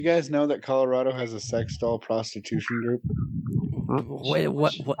You guys know that Colorado has a sex doll prostitution group? Wait,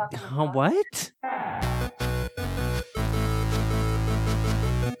 what? What?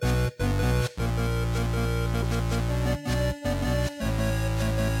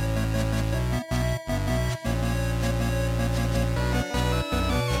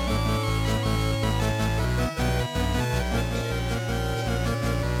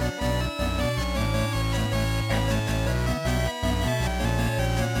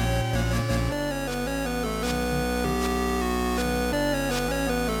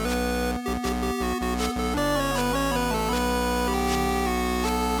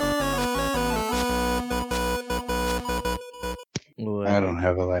 I don't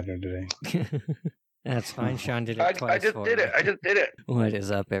have a lighter today. That's fine. Shawn did it twice. I just did it. What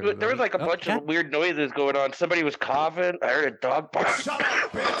is up, everybody? There was like a bunch of weird noises going on. Somebody was coughing. I heard a dog bark. Shut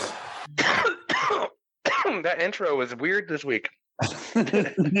up, bitch! That intro was weird this week.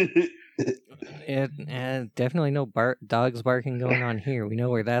 Definitely no dogs barking going on here. We know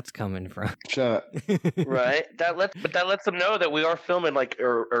where that's coming from. Shut up. Right? That lets them know that we are filming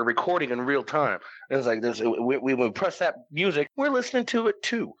or recording in real time. It's like this. We would press that music. We're listening to it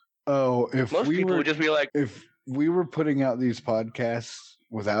too. Oh, if most people would just be like, if we were putting out these podcasts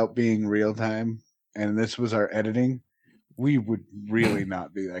without being real time, and this was our editing, we would really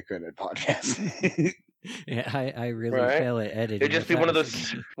not be that good at podcasting. Yeah, I really fail at editing. It'd just be one of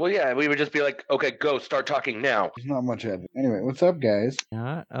those. Well, yeah, we would just be like, okay, go, start talking now. There's not much editing. Anyway, what's up, guys?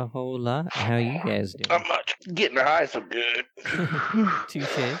 Not a whole lot. How you guys doing? Not much. Getting high so good.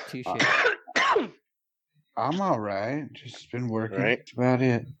 Touche. I'm all right. Just been working. Right. That's about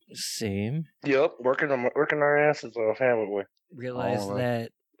it. Same. Yep, working our asses off, haven't we? Realize that.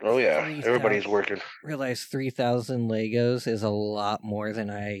 Oh yeah, everybody's working. Realize 3,000 Legos is a lot more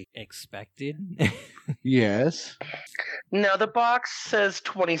than I expected. Yes. No, the box says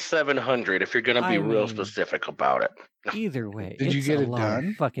 2,700. If you're gonna be real specific about it. Either way, did you get it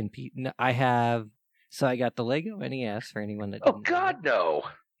done? Fucking no, I have. So I got the Lego NES for anyone that. Oh God, no.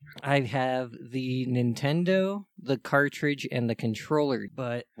 I have the Nintendo, the cartridge, and the controller.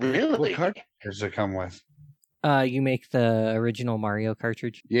 But really, what cartridge does it come with? You make the original Mario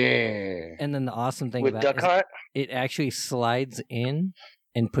cartridge. Yeah. And then the awesome thing with about Duck Hunt? It actually slides in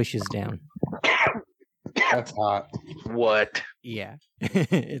and pushes down. That's hot. What? Yeah.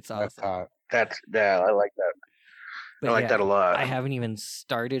 It's awesome. That's hot. I like that. But I like that a lot. I haven't even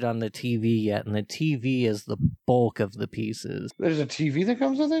started on the TV yet, and the TV is the bulk of the pieces. There's a TV that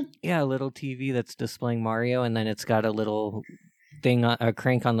comes with it? Yeah, a little TV that's displaying Mario, and then it's got a little thing, a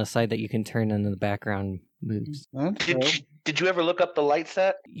crank on the side that you can turn and the background moves. Did you ever look up the light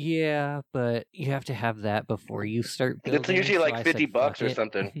set? Yeah, but you have to have that before you start building. It's usually like $50 or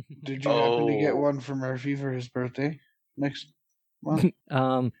something. Did you happen to get one for Murphy for his birthday next month?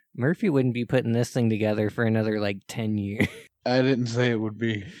 Murphy wouldn't be putting this thing together for another 10 years. I didn't say it would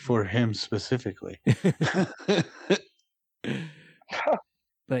be for him specifically.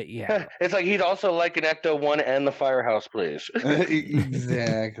 But yeah. It's like he'd also like an Ecto 1 and the Firehouse, please.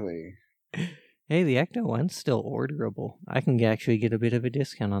 Exactly. Hey, the Ecto 1's still orderable. I can actually get a bit of a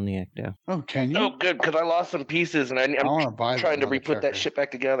discount on the Ecto. Oh, can you? Oh, good, because I lost some pieces, and I'm trying to re-put that shit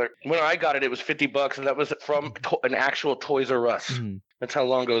back together. When I got it, it was $50, and that was from an actual Toys R Us. Mm-hmm. That's how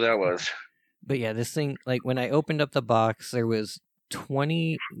long ago that was. But yeah, this thing, when I opened up the box, there was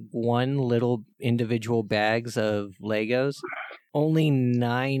 21 little individual bags of Legos. Only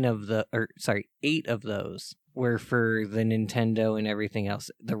 8 of those were for the Nintendo and everything else.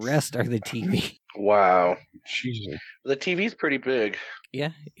 The rest are the TV. Wow. Jesus. The TV's pretty big.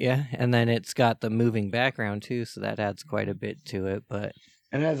 Yeah. And then it's got the moving background too, so that adds quite a bit to it. But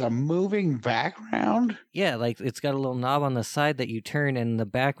it has a moving background? Yeah, it's got a little knob on the side that you turn and the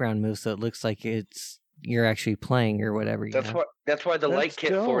background moves, so it looks like you're actually playing or whatever. That's why the light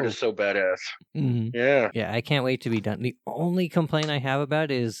kit for it is so badass. Mm-hmm. Yeah, I can't wait to be done. The only complaint I have about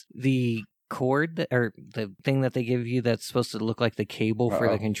is the cord or the thing that they give you that's supposed to look like the cable for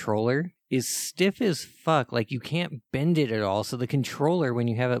the controller is stiff as fuck. You can't bend it at all. So the controller, when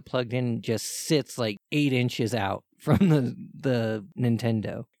you have it plugged in, just sits 8 inches out from the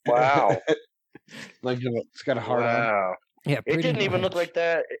Nintendo. Wow. It's got a hard on. Yeah, it didn't even look like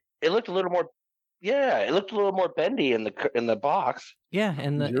that. It looked a little more. Yeah, it looked a little more bendy in the box. Yeah,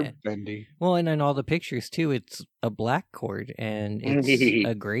 and you're bendy. Well, and in all the pictures too, it's a black cord and it's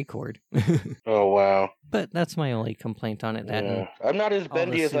a gray cord. Oh wow! But that's my only complaint on it. I'm not as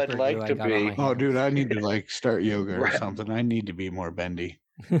bendy as I'd like to be. Oh, dude, I need to start yoga or something. I need to be more bendy.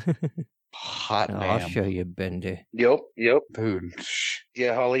 Hot damn. I'll show you, Bender. Yep. Dude.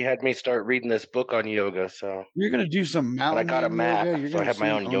 Yeah, Holly had me start reading this book on yoga, so... You're going to do some mountain yoga? I got a mat, You're so I have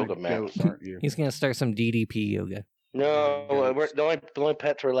my own yoga mat. Aren't you? He's going to start some DDP yoga. No, the only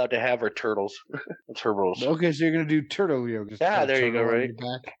pets we're allowed to have are turtles. That's her rules. Okay, so you're going to do turtle yoga. Yeah, there you go, right?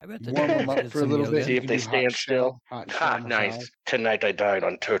 I bet the Warm them up for a little bit. See if they stand still. Nice. Tonight I died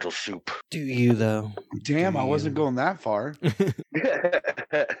on turtle soup. Do you, though? Damn, I wasn't going that far.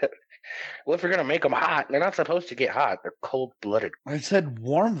 Well, if you're going to make them hot, they're not supposed to get hot. They're cold-blooded. I said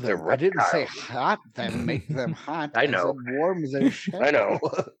warm them. I didn't say hot them, make them hot. I know. I said warm their shit. I know.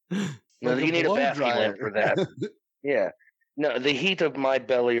 No, Like you need a bath dryer. lamp for that. Yeah. No, the heat of my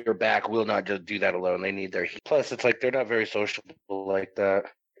belly or back will not just do that alone. They need their heat. Plus, it's like they're not very sociable like that.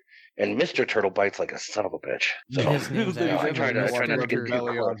 And Mr. Turtle bites like a son of a bitch. So I try not to get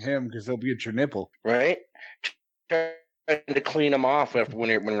belly on him because he'll be at your nipple. Right? Trying to clean him off after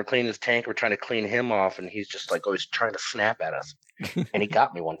when we're cleaning his tank, we're trying to clean him off, and he's just like always trying to snap at us. And he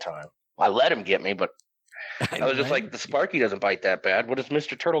got me one time. I let him get me, but I was just like, the Sparky doesn't bite that bad. What does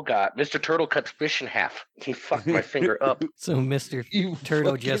Mr. Turtle got? Mr. Turtle cuts fish in half. He fucked my finger up. So Mr.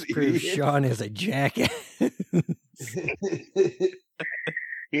 Turtle just proved Shawn is a jackass.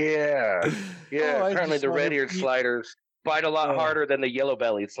 Yeah. Apparently the red-eared sliders bite a lot harder than the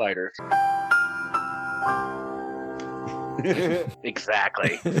yellow-bellied sliders.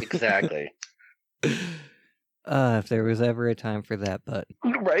 Exactly. If there was ever a time for that, but...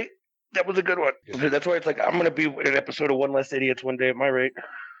 Right? That was a good one. That's why it's like, I'm going to be in an episode of One Less Idiots one day at my rate.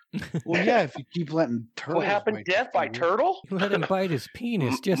 Well, yeah, if you keep letting turtles... What happened? Death by turtle? You let him bite his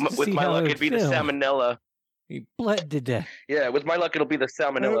penis just to with see my how luck, it it'd be feel. the salmonella. He bled to death. Yeah, with my luck, it'll be the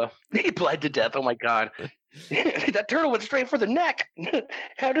salmonella. He bled to death. Oh, my God. That turtle went straight for the neck.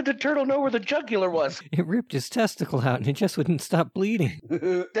 How did the turtle know where the jugular was? It ripped his testicle out and it just wouldn't stop bleeding.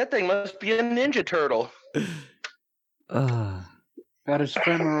 That thing must be a ninja turtle. Got his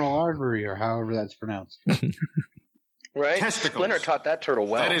femoral artery, or however that's pronounced. Right? Testicles. Splinter taught that turtle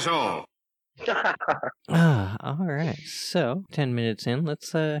well. That is all. All right. So, 10 minutes in,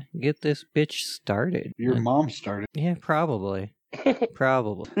 let's get this bitch started. Your mom started. Yeah, probably.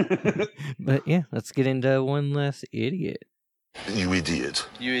 But yeah, let's get into One Less Idiot. You idiot.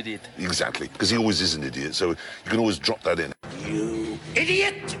 You idiot. Exactly, because he always is an idiot, so you can always drop that in. You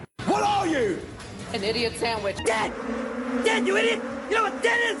idiot! What are you? An idiot sandwich. Dead! Dead, you idiot! You know what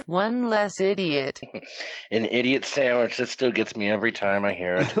dead is? One less idiot. An idiot sandwich. That still gets me every time I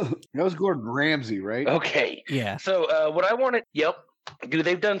hear it. That was Gordon Ramsay, right? Okay. Yeah. So what I wanted... Yep. Dude,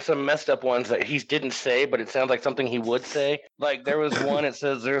 they've done some messed up ones that he didn't say, but it sounds like something he would say. Like, there was one, it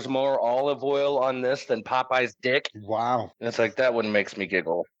says there's more olive oil on this than Popeye's dick. Wow. And it's like, that one makes me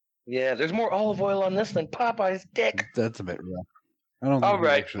giggle. Yeah, there's more olive oil on this than Popeye's dick. That's a bit rough. I don't think he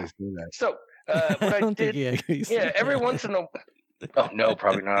actually say that. So, what I did... every once in a... Oh, no,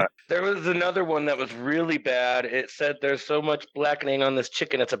 probably not. There was another one that was really bad. It said there's so much blackening on this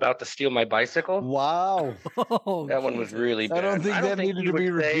chicken, it's about to steal my bicycle. Wow. That one was really bad. I don't think that needed to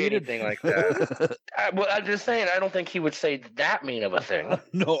be repeated. Anything like that. I'm just saying, I don't think he would say that mean of a thing.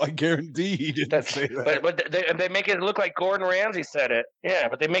 No, I guarantee he didn't say that. But they make it look like Gordon Ramsay said it. Yeah,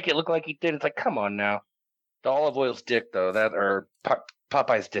 but they make it look like he did. It's like, come on now. The olive oil's dick, though.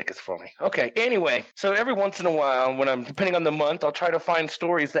 Popeye's dick is funny. Okay, anyway, so every once in a while, depending on the month, I'll try to find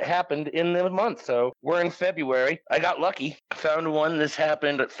stories that happened in the month. So we're in February. I got lucky. Found one. This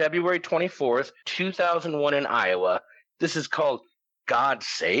happened February 24th, 2001 in Iowa. This is called God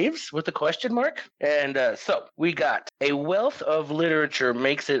Saves, with a question mark. And so we got a wealth of literature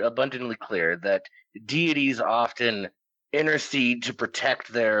makes it abundantly clear that deities often intercede to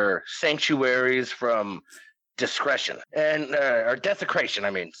protect their sanctuaries from discretion and or desecration.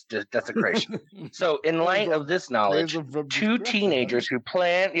 Desecration. So in light of this knowledge, two teenagers.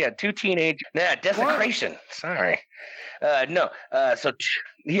 Desecration. What? Sorry.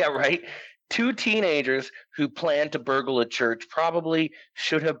 Two teenagers who planned to burgle a church probably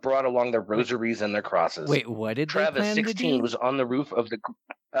should have brought along their rosaries and their crosses. Wait, what did Travis, they plan 16, to do? was on the roof of the...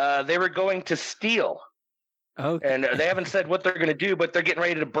 they were going to steal. Okay. And they haven't said what they're going to do, but they're getting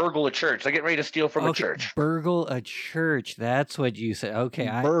ready to burgle a church. They're getting ready to steal from a church. Burgle a church. That's what you said. Okay.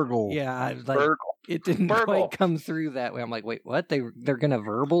 Burgle. Burgle. It didn't quite come through that way. I'm like, wait, what? They're going to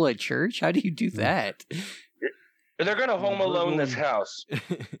verbal a church? How do you do that? They're going to home alone this house.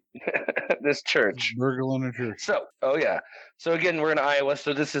 This church. Burgle in a church. So again, we're in Iowa.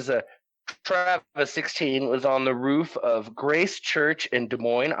 So this is Travis, 16, was on the roof of Grace Church in Des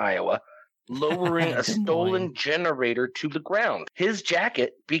Moines, Iowa, lowering a stolen generator to the ground. His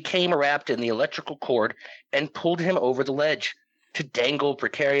jacket became wrapped in the electrical cord and pulled him over the ledge. to dangle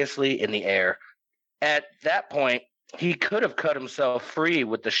precariously in the air. At that point, he could have cut himself free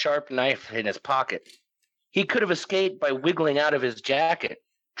with the sharp knife in his pocket. He could have escaped by wiggling out of his jacket.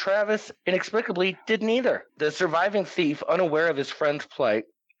 Travis inexplicably didn't either. The surviving thief, unaware of his friend's plight,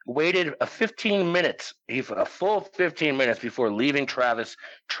 waited a full 15 minutes before leaving Travis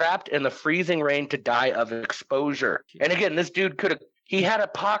trapped in the freezing rain to die of exposure. And again, this dude he had a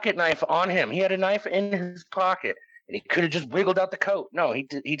pocket knife on him. He had a knife in his pocket, and he could have just wiggled out the coat. No,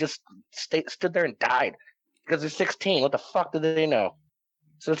 he just stood there and died because they're 16. What the fuck do they know?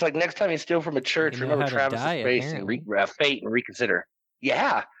 So it's like next time you steal from a church, remember Travis's fate and reconsider.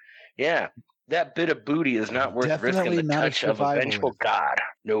 Yeah. That bit of booty is not worth risking the touch of a vengeful God.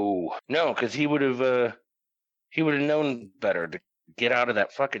 No, because he would have known better to get out of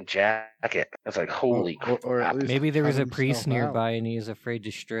that fucking jacket. That's like holy crap. Maybe there was a priest nearby and he was afraid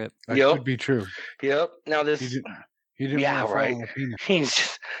to strip. That could be true. Yep. Now this. He didn't right. He's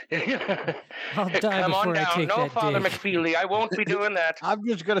just. I'll die Come on before I down. take No, that Father dick. McFeely. I won't be doing that. I'm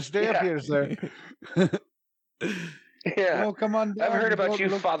just gonna stay up here, sir. Yeah. Oh, come on down. I've heard about you,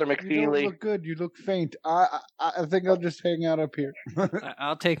 Father McFeely. You don't look good. You look faint. I think I'll just hang out up here.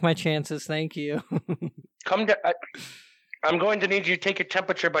 I'll take my chances. Thank you. Come down. I'm going to need you to take your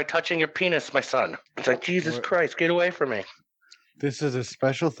temperature by touching your penis, my son. It's like, Jesus Christ, get away from me. This is a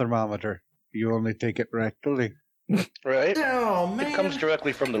special thermometer. You only take it rectally. Right? Oh, man. It comes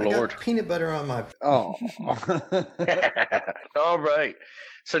directly from the Lord. Got peanut butter on my... Oh. All right.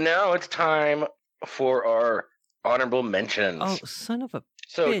 So now it's time for our honorable mentions. Oh, son of a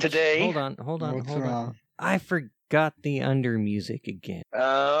So bitch. today... Hold on. What's wrong? I forgot the under music again.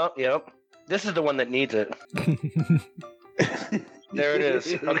 Yep. This is the one that needs it. There it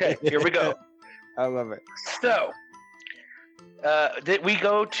is. Okay, here we go. I love it. So, we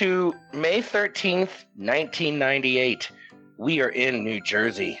go to May 13th, 1998. We are in New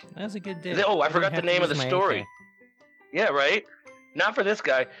Jersey. That's a good day. I forgot the name of the story. Yeah, right? Not for this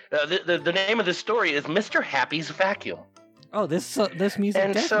guy. The name of the story is Mr. Happy's Vacuum. Oh, this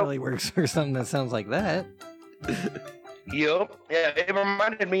music definitely works for something that sounds like that. Yup. Yeah, it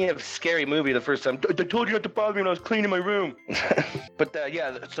reminded me of a scary movie the first time. I told you not to bother me when I was cleaning my room. But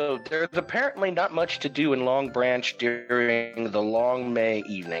so there's apparently not much to do in Long Branch during the long May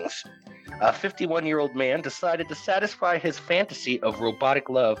evenings. A 51-year-old man decided to satisfy his fantasy of robotic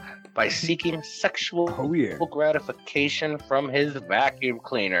love by seeking sexual gratification from his vacuum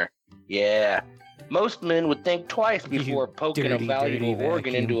cleaner. Yeah. Most men would think twice before poking a valuable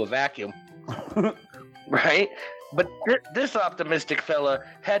organ into a vacuum. Right? But this optimistic fella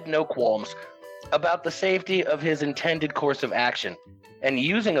had no qualms about the safety of his intended course of action, and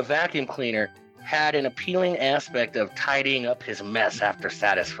using a vacuum cleaner had an appealing aspect of tidying up his mess after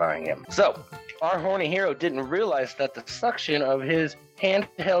satisfying him. So, our horny hero didn't realize that the suction of his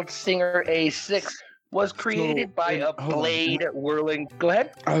handheld Singer A6 was created by a blade whirling... Go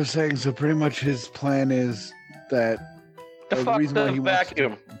ahead. I was saying, so pretty much his plan is that... The reason he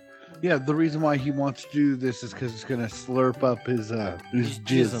vacuum. Yeah, the reason why he wants to do this is because it's going to slurp up his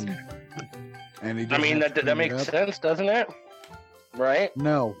jism. And that makes sense, doesn't it? Right?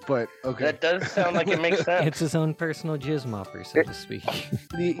 No, but okay. That does sound like it makes sense. It's his own personal jizz mopper, so to speak.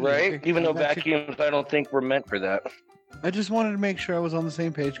 Right? Even though vacuums, I don't think were meant for that. I just wanted to make sure I was on the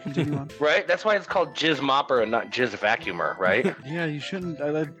same page. Continue on. Right? That's why it's called jizz mopper and not jizz vacuumer, right? Yeah, you shouldn't.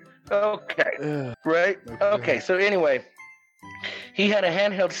 Okay. Right? Okay, so anyway... He had a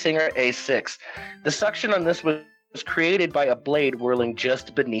handheld Singer A6. The suction on this was created by a blade whirling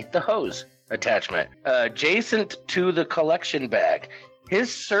just beneath the hose attachment, adjacent to the collection bag.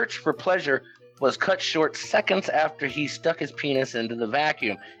 His search for pleasure was cut short seconds after he stuck his penis into the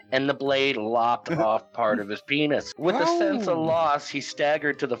vacuum, and the blade lopped off part of his penis. With a sense of loss, he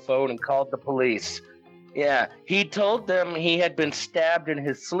staggered to the phone and called the police. Yeah, he told them he had been stabbed in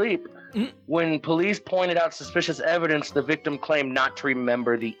his sleep. When police pointed out suspicious evidence, the victim claimed not to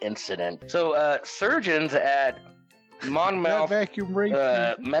remember the incident. So surgeons at Monmouth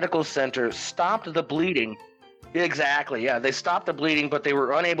Medical Center stopped the bleeding. Exactly, yeah. They stopped the bleeding, but they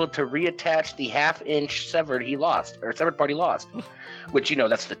were unable to reattach the half-inch severed part he lost. Which,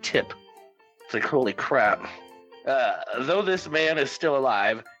 that's the tip. It's like, holy crap. Though this man is still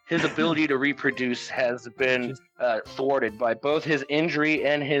alive, his ability to reproduce has been thwarted by both his injury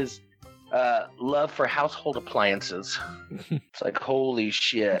and his love for household appliances. It's like, holy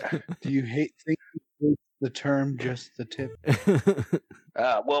shit. Do you hate the term just the tip?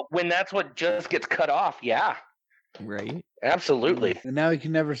 Well, when that's what just gets cut off, yeah. Right? Absolutely. And now he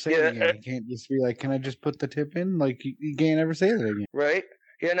can never say it again. He can't just be like, can I just put the tip in? Like, you can't ever say that again. Right?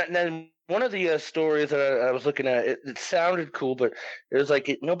 Yeah, and then one of the stories that I was looking at, it sounded cool, but it was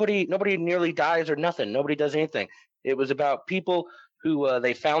like nobody nearly dies or nothing. Nobody does anything. It was about people who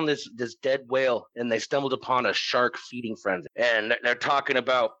they found this dead whale and they stumbled upon a shark feeding frenzy, and they're talking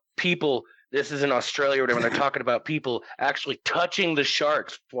about people. This is in Australia or whatever. And they're talking about people actually touching the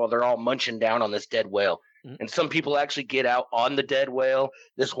sharks while they're all munching down on this dead whale. And some people actually get out on the dead whale.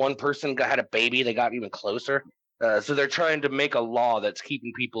 This one person had a baby. They got even closer. So they're trying to make a law that's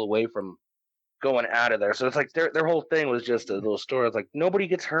keeping people away from going out of there. So it's like their whole thing was just a little story. It's like nobody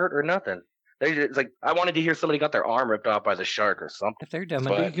gets hurt or nothing. It's like I wanted to hear somebody got their arm ripped off by the shark or something. If they're dumb,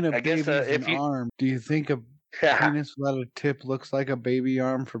 Speaking of babies and arm, do you think a penis without a tip looks like a baby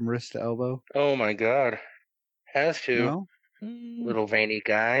arm from wrist to elbow? Oh my god, has to. No? Little veiny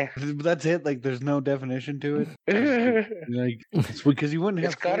guy. That's it. Like, there's no definition to it. Like, it's because you wouldn't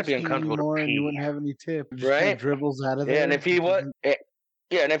have. It's got to be uncomfortable anymore, to and pee. you wouldn't have any tip. It just Right? kind of dribbles out of there. Yeah, and if he was,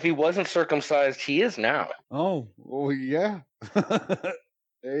 and if he wasn't circumcised, he is now. Oh, well, yeah.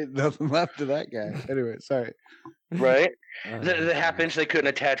 There ain't nothing left to that guy. Anyway, sorry. Right? The half inch they couldn't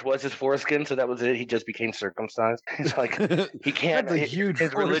attach was his foreskin, so that was it. He just became circumcised. It's like he can't. That's a huge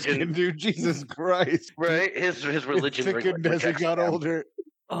his foreskin, religion, dude. Jesus Christ. right? His religion It thickened as he got older.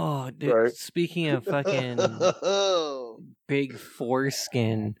 Oh, dude, Right. Speaking of fucking big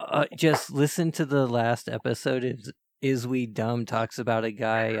foreskin, just listen to the last episode of Is We Dumb talks about a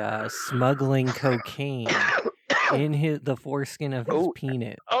guy smuggling cocaine in the foreskin of his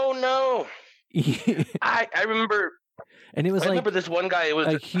penis. Oh no! I remember. And it was I remember this one guy. It was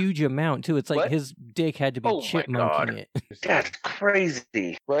a huge amount too. It's like What? his dick had to be Oh, my God. chipmunking it. That's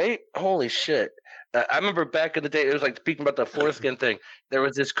crazy, right? Holy shit. I remember back in the day, it was like speaking about the foreskin thing. There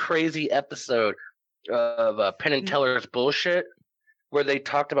was this crazy episode of Penn and Teller's bullshit where they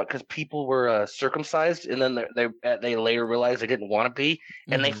talked about because people were circumcised and then they later realized they didn't want to be,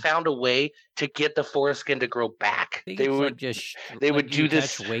 and they found a way to get the foreskin to grow back. I think They it's would like just they like would do you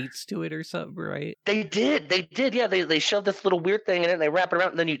this. attach weights to it or something, right? They did. Yeah, they shoved this little weird thing in it and they wrap it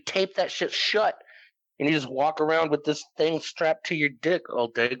around and then you tape that shit shut. And you just walk around with this thing strapped to your dick all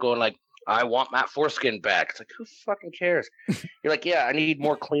day going like, I want my foreskin back. It's like, who fucking cares? You're like, yeah, I need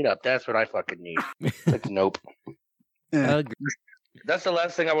more cleanup. That's what I fucking need. It's like, nope. That's the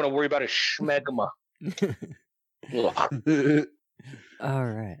last thing I want to worry about is schmegma. All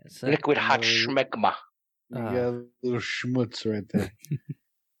right. So Liquid hot schmegma. You got a little schmutz right there.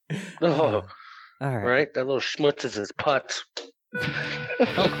 Oh, all right. right? That little schmutz is his putts.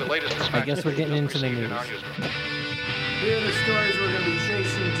 I guess we're getting into the news. Here are the stories we're going to be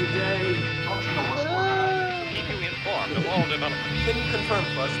chasing today. Keep you informed of all developments. Can you confirm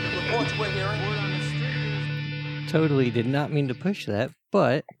for us the reports we're hearing? Totally did not mean to push that,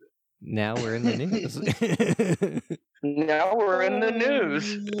 but now we're in the news. Now we're in the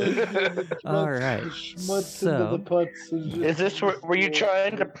news. All right. Schmutz into the putts. Is this were you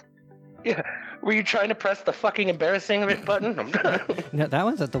trying to? Yeah, were you trying to press the fucking embarrassing button? No, that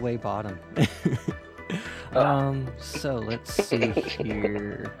one's at the way bottom. So let's see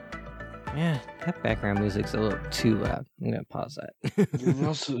here. Yeah, that background music's a little too loud. I'm gonna pause that. It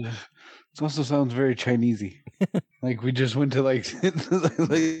also sounds very Chinesey. Like we just went to like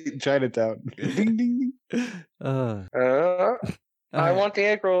Chinatown. Ding ding ding. I want the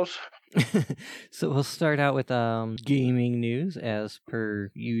egg rolls. So we'll start out with gaming news as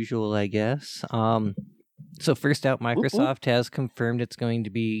per usual, I guess. So first out, Microsoft has confirmed it's going to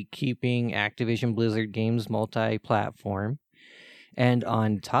be keeping Activision Blizzard games multi-platform. And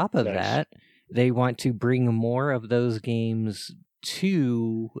on top of that, they want to bring more of those games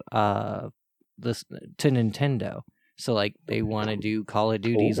to Nintendo. So like they want to do Call of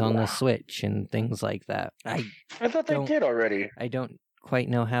Duties on the Switch and things like that. I thought they did already. I don't quite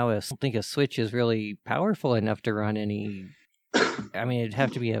know how I think a Switch is really powerful enough to run any. I mean, it'd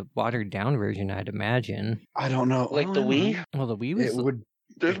have to be a watered down version, I'd imagine. I don't know. Like the Wii? Well, the Wii was. It would.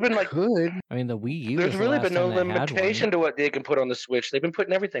 There's been like. Could. I mean, the Wii U. There's really been no limitation limitation to what they can put on the Switch. They've been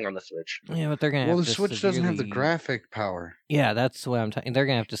putting everything on the Switch. Yeah, but they're gonna. Well, have the to Switch doesn't have the severely- graphic power. Yeah, that's what I'm talking. They're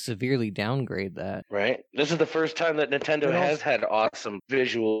gonna have to severely downgrade that. Right. This is the first time that Nintendo has had awesome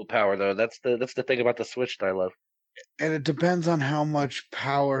visual power, though. That's the thing about the Switch that I love. And it depends on how much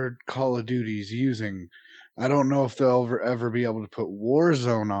power Call of Duty's using. I don't know if they'll ever be able to put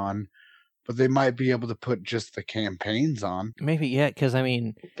Warzone on, but they might be able to put just the campaigns on. Maybe, yeah, because I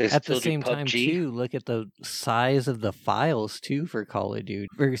mean, They at still the do same time PUBG. too, look at the size of the files too for Call of Duty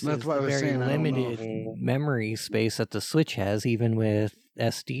versus That's why I the was very saying, I don't know limited if- memory space that the Switch has, even with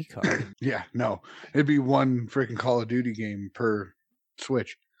SD card. Yeah, no. It'd be one freaking Call of Duty game per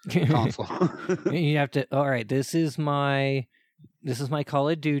Switch console. You have to. All right, this is my this is my Call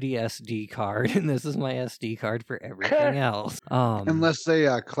of Duty SD card, and this is my SD card for everything else. Unless they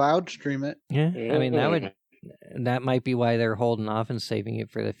cloud stream it. Yeah, I mean that might be why they're holding off and saving it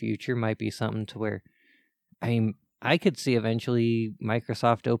for the future. Might be something to where, I mean, I could see eventually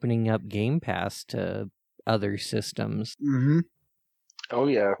Microsoft opening up Game Pass to other systems. Mm-hmm. Oh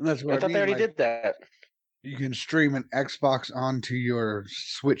yeah, That's what I thought they already did that. You can stream an Xbox onto your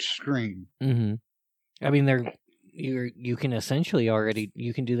Switch screen. Mm-hmm. I mean, you can essentially already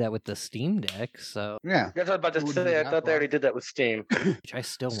do that with the Steam Deck. So yeah, that's what I was about to say. I thought they already did that with Steam. Which I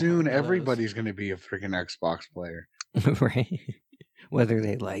still soon everybody's going to be a freaking Xbox player, right? Whether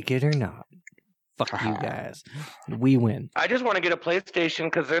they like it or not. Fuck you guys. We win. I just want to get a PlayStation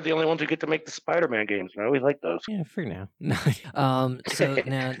because they're the only ones who get to make the Spider-Man games. I always like those. Yeah, for now. So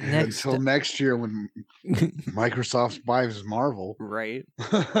now until next year when Microsoft buys Marvel, right?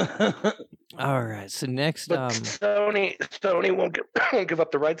 All right. So next, but Sony won't give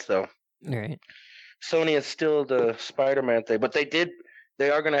up the rights though. Right. Sony is still the Spider-Man thing, but they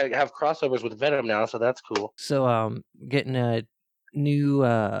are going to have crossovers with Venom now, so that's cool. So getting a new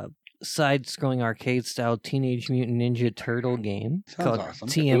side-scrolling arcade-style Teenage Mutant Ninja Turtle game called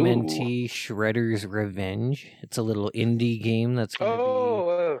TMNT Shredder's Revenge. It's a little indie game that's going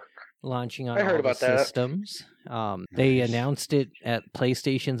to be launching on all the systems. They announced it at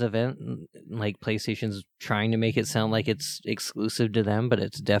PlayStation's event, like PlayStation's trying to make it sound like it's exclusive to them, but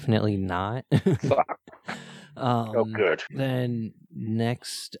it's definitely not. Good. Then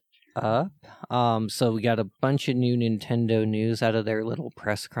next up, so we got a bunch of new Nintendo news out of their little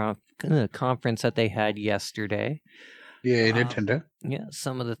press conference that they had yesterday. Yeah, Nintendo. Yeah,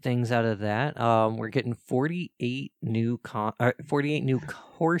 some of the things out of that. We're getting 48 new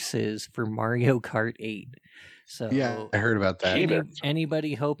courses for Mario Kart 8. So yeah, I heard about that.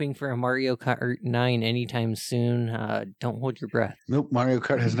 Anybody hoping for a Mario Kart 9 anytime soon, don't hold your breath. Nope, Mario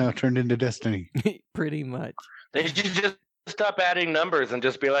Kart has now turned into Destiny. Pretty much. They should just stop adding numbers and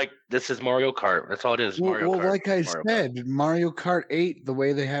just be like, this is Mario Kart. That's all it is. Mario Kart. Like I said, Mario Kart 8, the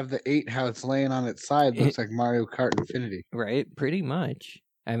way they have the 8, how it's laying on its side, looks like Mario Kart Infinity. Right, pretty much.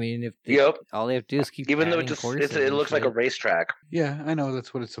 I mean, if all they have to do is keep even though courses, it looks like a racetrack. Yeah, I know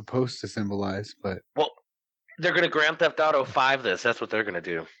that's what it's supposed to symbolize, but they're going to Grand Theft Auto 5 this. That's what they're going to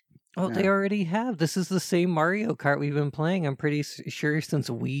do. Oh, yeah. They already have. This is the same Mario Kart we've been playing, I'm pretty sure, since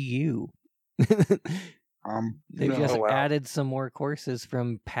Wii U. They've just added some more courses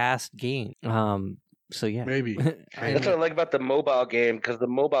from past games. So yeah, maybe that's what I like about the mobile game, because the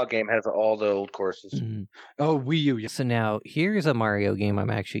mobile game has all the old courses. Mm-hmm. Oh, Wii U. Yeah. So now here's a Mario game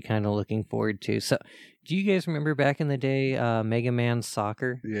I'm actually kind of looking forward to. So, do you guys remember back in the day, Mega Man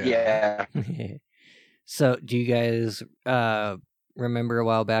Soccer? Yeah. So, do you guys remember a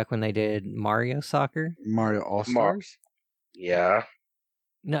while back when they did Mario Soccer? Mario All Stars? Yeah.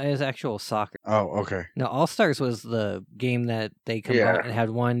 No, it was actual soccer. Oh, okay. No, All Stars was the game that they combined. It had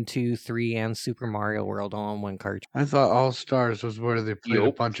 1, 2, 3, and Super Mario World all in one cartridge. I thought All Stars was where they played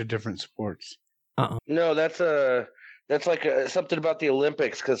a bunch of different sports. No, that's like something about the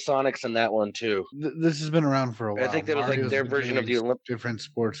Olympics, because Sonic's in that one too. This has been around for a while. I think that was like their version of the Olympics. Different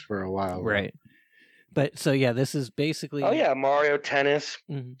sports for a while. Right. But so yeah, this is basically. Oh yeah, Mario Tennis.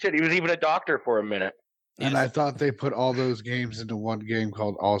 Mm-hmm. Shit, he was even a doctor for a minute. And I thought they put all those games into one game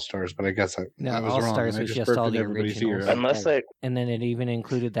called All Stars, but I guess I was All wrong. Stars was just all the originals. And then it even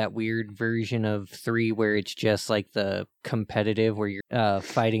included that weird version of 3 where it's just like the competitive, where you're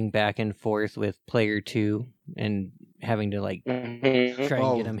fighting back and forth with player 2 and having to like try and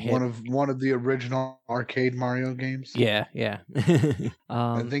get them hit. One of the original arcade Mario games. Yeah.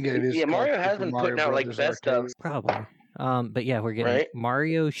 I think it is. Yeah, Mario has been putting out like best of. Probably. But yeah, we're getting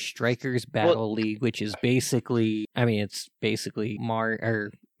Mario Strikers Battle League, which is basically, it's basically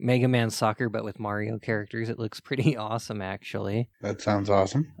Mega Man Soccer, but with Mario characters. It looks pretty awesome, actually. That sounds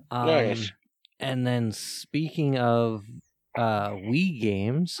awesome. Nice. And then speaking of Wii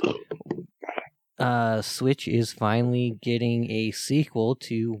games, Switch is finally getting a sequel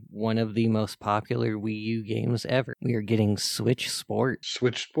to one of the most popular Wii U games ever. We are getting Switch Sports.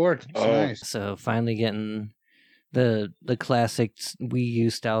 Switch Sports, nice. So finally getting the classic Wii U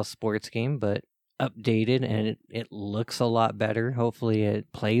style sports game, but updated, and it looks a lot better. Hopefully it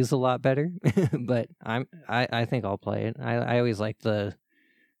plays a lot better. But I think I'll play it. I always like the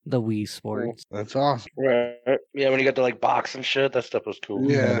Wii Sports. That's awesome. Right. Yeah, when you got to like box and shit, that stuff was cool.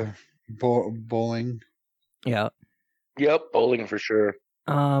 Yeah. Bowling. Yeah. Yep, bowling for sure.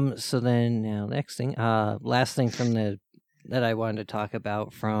 So then now next thing, last thing from that I wanted to talk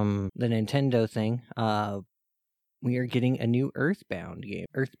about from the Nintendo thing, we are getting a new Earthbound game.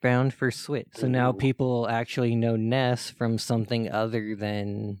 Earthbound for Switch. So now people actually know Ness from something other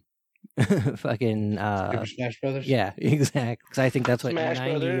than fucking Super Smash Brothers? Yeah, exactly. Because I think that's what Smash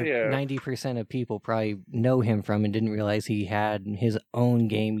Brothers, yeah. 90% of people probably know him from and didn't realize he had his own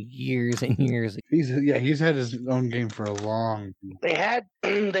game years and years ago. He's had his own game for a long time. They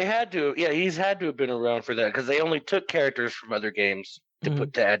had to. Yeah, he's had to have been around for that because they only took characters from other games to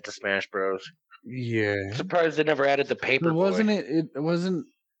add to Smash Bros. Yeah. I'm surprised they never added the paper. But wasn't it wasn't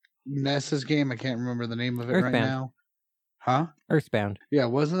Ness's game? I can't remember the name of it right now. Huh? Earthbound. Yeah,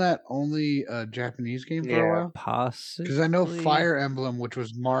 wasn't that only a Japanese game for a while? Possibly. Because I know Fire Emblem, which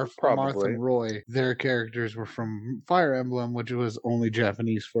was Marth and Roy, their characters were from Fire Emblem, which was only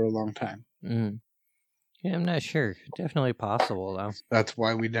Japanese for a long time. Yeah, I'm not sure. Definitely possible, though. That's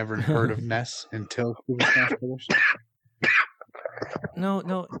why we never heard of Ness until Super Smash Bros.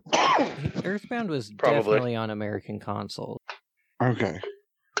 No. Earthbound was definitely on American console. Okay.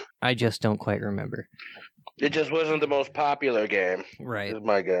 I just don't quite remember. It just wasn't the most popular game. Right. Is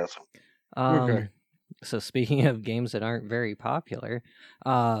my guess. Okay. So speaking of games that aren't very popular,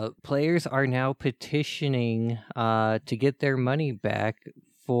 players are now petitioning to get their money back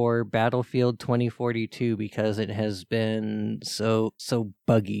for Battlefield 2042 because it has been so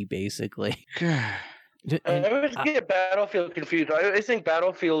buggy, basically. I always get Battlefield confused. I always think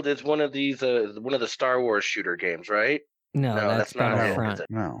Battlefield is one of these, one of the Star Wars shooter games, right? No, that's Battlefront.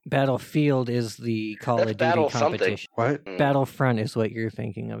 No. Battlefield is the Call of Duty competition. What? Battlefront is what you're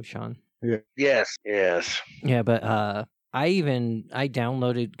thinking of, Shawn. Yeah. Yes. Yeah, but I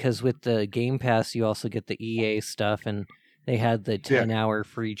downloaded, because with the Game Pass you also get the EA stuff, and they had the 10-hour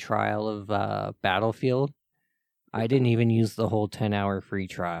free trial of Battlefield. I didn't even use the whole 10-hour free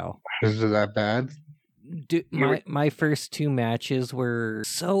trial. Is it that bad? My first 2 matches were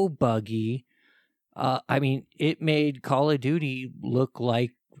so buggy. I mean, it made Call of Duty look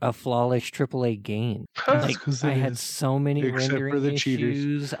like a flawless AAA game. Like, I had so many rendering issues.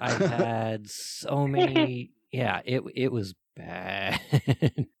 Cheaters. I had so many. Yeah, it was bad.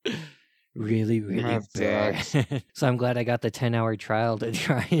 Really, really bad. So I'm glad I got the 10-hour trial to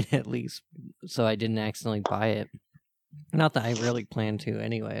try it at least, so I didn't accidentally buy it. Not that I really plan to,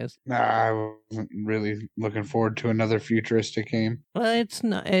 anyways. Nah, I wasn't really looking forward to another futuristic game. Well, it's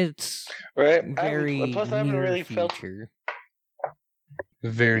not. It's right. Very Plus, I haven't near really future.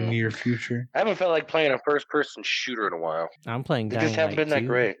 Very near future. I haven't felt like playing a first-person shooter in a while. I'm playing They Dying just haven't Light been that 2.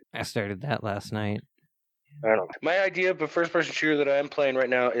 great. I started that last night. I don't know. My idea of a first-person shooter that I'm playing right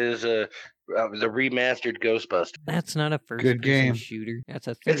now is the remastered Ghostbusters. That's not a first-person shooter. That's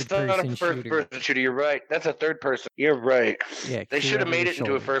a third-person shooter. It's not a first-person shooter. You're right. That's a third-person. You're right. Yeah, they should have made it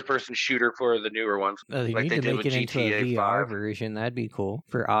into a first-person shooter for the newer ones. They like need they to did make with it into GTA a VR 5. version. That'd be cool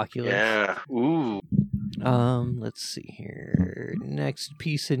for Oculus. Yeah. Ooh. Let's see here. Next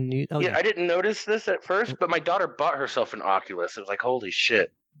piece of news. Oh, yeah, I didn't notice this at first, but my daughter bought herself an Oculus. It was like, holy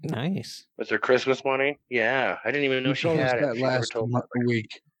shit. Nice. With her Christmas money? Yeah. I didn't even know she had it. That last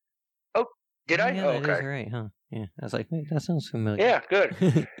week. Oh, did I? Yeah, oh, that okay. is right, huh? Yeah. I was like, wait, that sounds familiar. Yeah,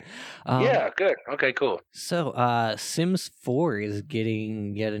 good. Yeah, good. Okay, cool. So, Sims 4 is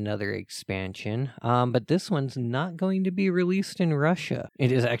getting yet another expansion, but this one's not going to be released in Russia.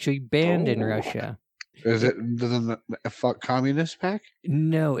 It is actually banned in Russia. Is it the fuck communist pack?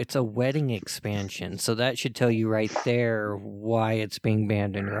 No, it's a wedding expansion. So that should tell you right there why it's being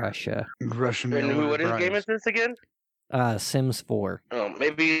banned in Russia. Russian. And what game is this again? Sims 4. Oh,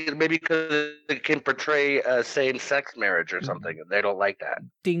 maybe because it can portray a same-sex marriage or something, and they don't like that.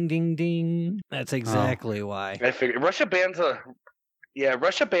 Ding, ding, ding. That's exactly why. I figured Russia bans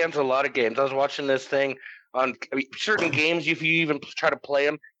a lot of games. I was watching this thing on certain games. If you even try to play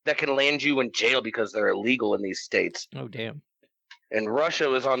them, that can land you in jail because they're illegal in these states. Oh, damn. And Russia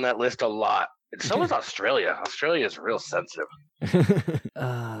was on that list a lot. And so was Australia. Australia is real sensitive.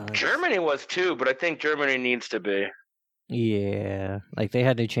 Germany was too, but I think Germany needs to be. Yeah, like they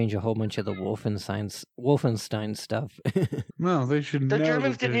had to change a whole bunch of the Wolfenstein stuff. No, they should. The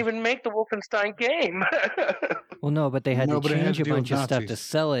Germans didn't even make the Wolfenstein game. Well, no, but they had to change a bunch of stuff to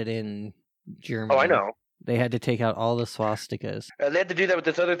sell it in Germany. Oh, I know. They had to take out all the swastikas. They had to do that with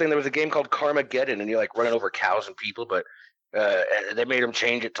this other thing. There was a game called Carmageddon, and you're like running over cows and people, but they made them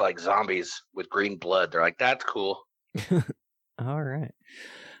change it to like zombies with green blood. They're like, that's cool. All right.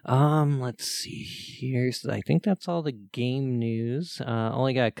 Let's see here. So I think that's all the game news.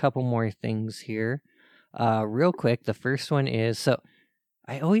 Only got a couple more things here. Real quick, the first one is, so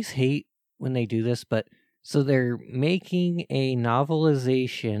I always hate when they do this, but so they're making a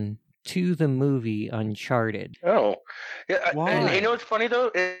novelization to the movie Uncharted. Oh, yeah. Why? And you know what's funny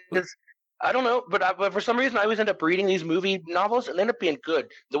though is I don't know, but for some reason I always end up reading these movie novels and they end up being good.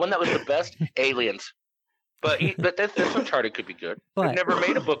 The one that was the best, Aliens. But this Uncharted could be good. I've never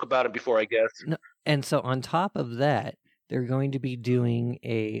made a book about it before, I guess. No, and so on top of that, they're going to be doing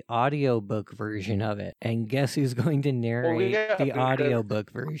a audiobook version of it. And guess who's going to narrate the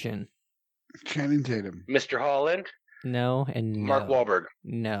audiobook version? Channing Tatum. Mr. Holland? No, and no. Mark Wahlberg?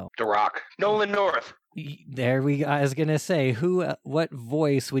 No. The Rock? Nolan North? There we go. I was going to say, what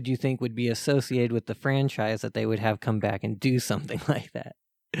voice would you think would be associated with the franchise that they would have come back and do something like that?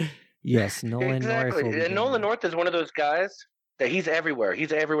 Yes, Nolan North. And Nolan North is one of those guys that he's everywhere.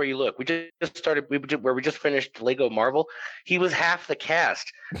 He's everywhere you look. We just finished Lego Marvel. He was half the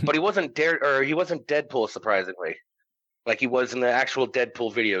cast, but he wasn't he wasn't Deadpool, surprisingly, like he was in the actual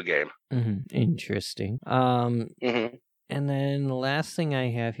Deadpool video game. Mm-hmm. Interesting. And then the last thing I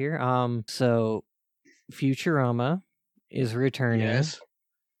have here, so Futurama is returning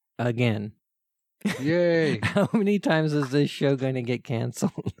again. Yay! How many times is this show going to get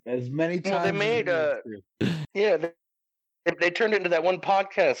canceled? As many times. Well, they made they turned it into that one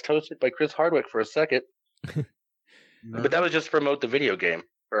podcast hosted by Chris Hardwick for a second. But that was just to promote the video game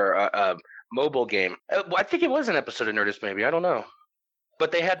or mobile game. I think it was an episode of Nerdist, maybe. I don't know.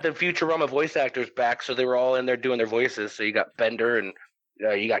 But they had the Futurama voice actors back, so they were all in there doing their voices. So you got Bender and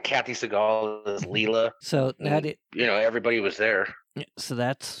you got Kathy Segal as Leela. So everybody was there. So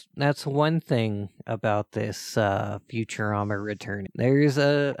that's one thing about this Futurama return. There's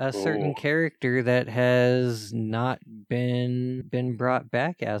a certain character that has not been brought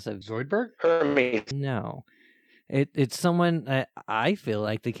back as of Zoidberg? Hermes. No. It's someone that I feel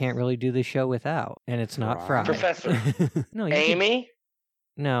like they can't really do the show without, and it's not Fry. Professor. No, Amy?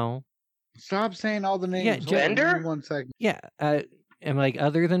 No. Stop saying all the names. Yeah, Bender? 1 second. Yeah, and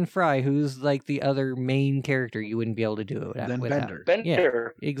other than Fry, who's like the other main character you wouldn't be able to do it without?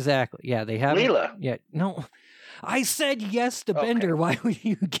 Bender. Yeah, exactly. Yeah, they have Leela. Yeah, no. I said yes to Bender. Why would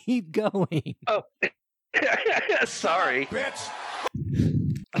you keep going? Oh, sorry. Bitch.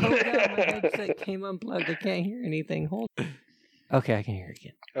 Oh god, my headset came unplugged. I can't hear anything. Hold. Okay, I can hear it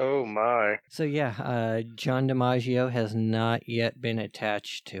again. Oh my. So yeah, John DiMaggio has not yet been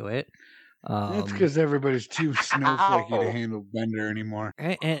attached to it. That's because everybody's too snowflakey to handle Bender anymore.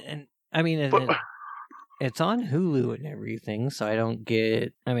 And I mean, it's on Hulu and everything, so I don't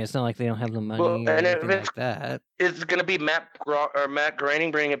get. I mean, it's not like they don't have the money or anything like that. It's going to be Matt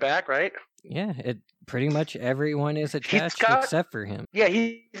Groening bringing it back, right? Yeah, pretty much everyone is attached except for him. Yeah,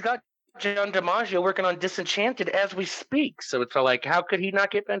 he's got John DiMaggio working on Disenchanted as we speak, so it's like, how could he not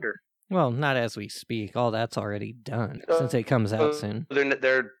get Bender? Well, not as we speak. All that's already done since it comes out soon.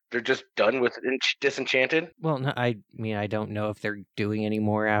 They're just done with Disenchanted? Well, no, I mean, I don't know if they're doing any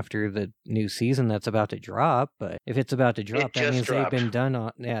more after the new season that's about to drop, but if it's about to drop, that means they've been done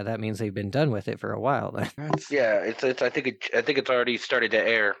on. Yeah, that means they've been done with it for a while. Then. Yeah, I think it's already started to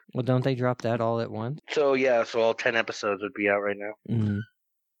air. Well, don't they drop that all at once? So yeah, so all 10 episodes would be out right now.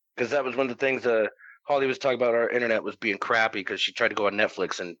 Because that was one of the things Holly was talking about. Our internet was being crappy because she tried to go on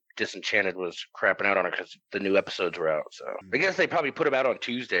Netflix and Disenchanted was crapping out on her because the new episodes were out. So I guess they probably put them out on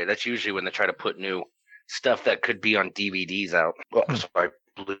Tuesday. That's usually when they try to put new stuff that could be on DVDs out. Oh, sorry,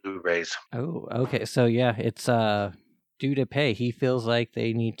 Blu-rays. Oh, okay. So yeah, it's due to pay. He feels like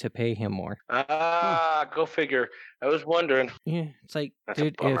they need to pay him more. Go figure. I was wondering. Yeah, it's like, That's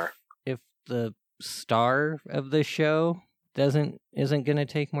dude, a bummer. if the star of the show isn't gonna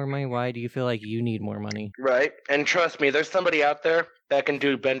take more money, why do you feel like you need more money? Right. And trust me, there's somebody out there that can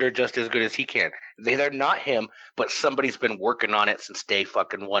do Bender just as good as he can. They're not him, but somebody's been working on it since day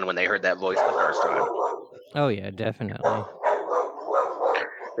fucking one when they heard that voice the first time. Oh yeah, definitely.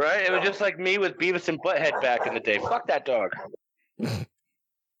 Right? It was just like me with Beavis and Butthead back in the day. Fuck that dog.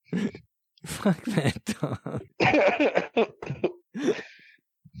 Fuck that dog.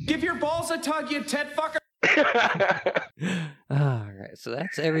 Give your balls a tug, you tit fucker. Alright, so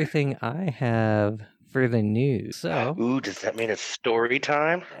that's everything I have for the news. So, ooh, does that mean it's story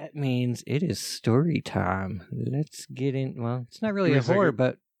time? That means it is story time. Let's get in. Well, it's not really a horror,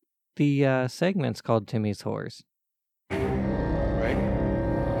 but the segment's called Timmy's Horrors. Right.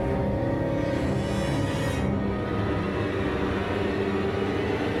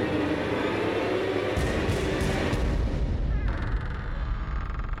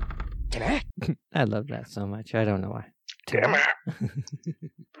 I love that so much. I don't know why. Timmy.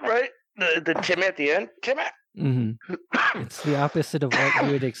 Right? The Timmy at the end? Timmy. Mm-hmm. It's the opposite of what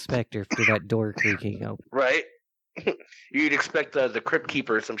you would expect after that door creaking open. Right? You'd expect the Crypt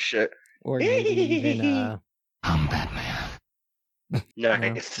Keeper or some shit. Or maybe even I'm Batman.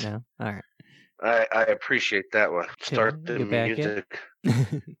 Nice. No? All right. I appreciate that one. Start the music.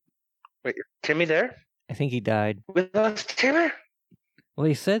 Wait, Timmy there? I think he died. With us, Timmy? Well,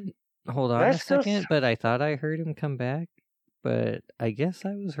 he said, hold on a That's just- second, but I thought I heard him come back. But I guess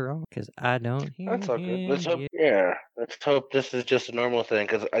I was wrong because I don't hear That's all good. him Let's hope. yet. Yeah, let's hope this is just a normal thing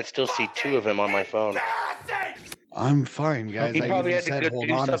because I still see 2 of him on my phone. I'm fine, guys. He I probably even had to said, go hold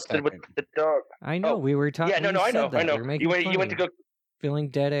do on a something with second. the dog. I know, Oh. we were talking. Yeah, no, I know. You're making You fun went to of me. go. Feeling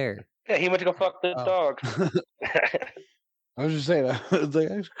dead air. Yeah, he went to go fuck the Oh. dog. I was just saying, I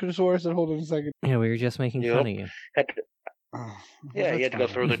could have swore I said, hold on a second. Yeah, we were just making Yep. fun of you. Oh, Yeah, he had to go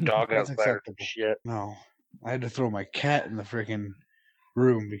fine. throw the dog That's outside or acceptable. shit. No, I had to throw my cat in the freaking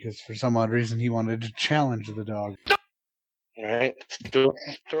room because for some odd reason he wanted to challenge the dog. All right, still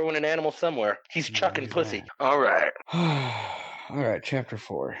throwing an animal somewhere. He's chucking he's pussy. not. All right. All right, chapter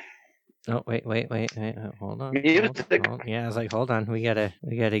 4. Oh, wait, hold on. Music. Yeah, I was like, hold on, we gotta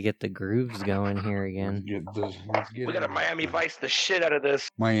get the grooves going here again. Let's get We got it. to Miami Vice the shit out of this.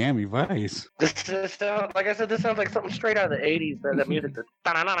 Miami Vice. This sounds, like I said, this sounds like something straight out of the 80s. The music.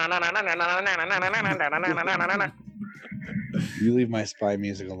 You leave my spy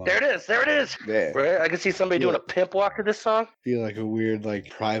music alone. There it is. There it is. Yeah. Right? I can see somebody doing a pimp walk to this song. Feel like a weird,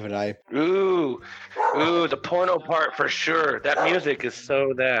 private eye. Ooh, the porno part for sure. That music is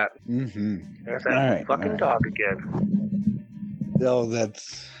so that. Mm-hmm. There's that All right, fucking all right. dog again. Oh,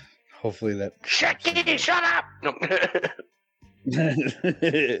 that's... Hopefully that... Shecky, shut up! No.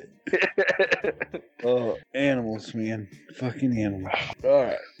 Oh, animals, man. Fucking animals.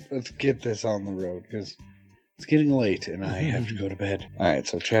 Alright, let's get this on the road, because it's getting late, and I have to go to bed. Alright,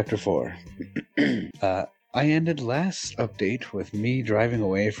 so chapter 4. I ended last update with me driving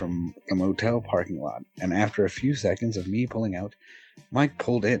away from the motel parking lot, and after a few seconds of me pulling out, Mike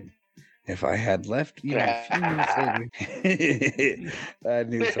pulled in. If I had left even a few minutes later... I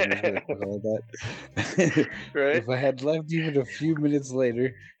knew somebody was going to call that. Right? If I had left even a few minutes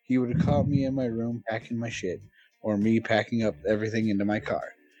later, he would have caught me in my room packing my shit, or me packing up everything into my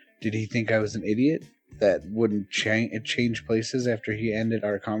car. Did he think I was an idiot that wouldn't change places after he ended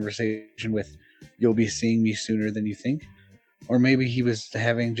our conversation with, "You'll be seeing me sooner than you think"? Or maybe he was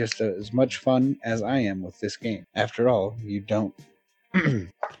having just as much fun as I am with this game. After all, you don't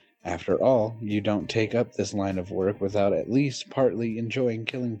take up this line of work without at least partly enjoying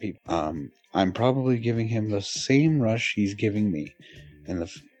killing people. I'm probably giving him the same rush he's giving me, in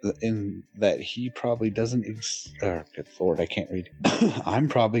that he probably doesn't. Good Lord, I can't read. I'm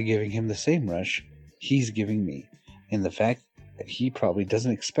probably giving him the same rush he's giving me, in the fact that he probably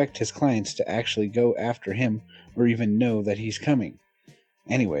doesn't expect his clients to actually go after him or even know that he's coming.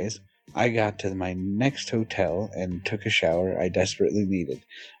 Anyways, I got to my next hotel and took a shower I desperately needed.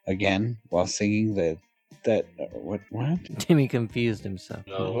 Again, while singing what? Timmy confused himself.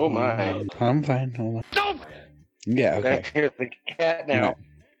 Oh my. I'm fine. Hold on. No! Yeah, okay. Here's the cat now.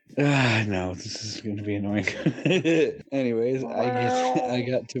 No, this is going to be annoying. Anyways, I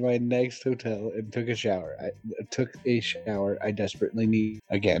got to my next hotel and took a shower. I desperately needed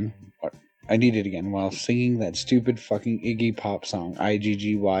again while singing that stupid fucking Iggy Pop song,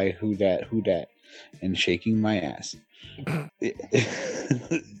 IGGY, who dat, and shaking my ass. What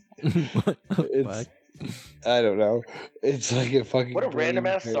the fuck? I don't know. It's like a fucking... What a random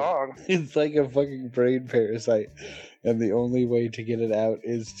ass song. It's like a fucking brain parasite. And the only way to get it out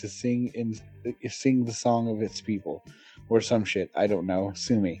is to sing the song of its people. Or some shit. I don't know.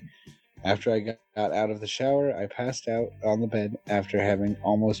 Sue me. After I got out of the shower, I passed out on the bed after having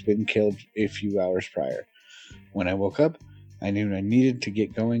almost been killed a few hours prior. When I woke up, I knew I needed to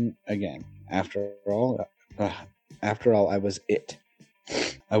get going again. After all, I was it.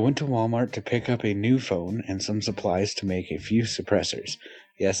 I went to Walmart to pick up a new phone and some supplies to make a few suppressors.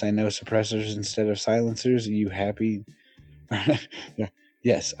 Yes, I know suppressors instead of silencers. You happy?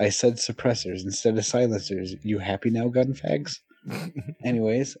 Yes, I said suppressors instead of silencers. You happy now, gun fags?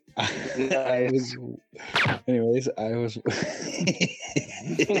 Anyways, I was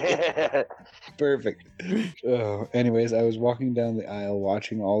perfect. Anyways, I was walking down the aisle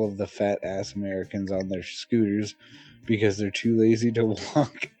watching all of the fat ass Americans on their scooters because they're too lazy to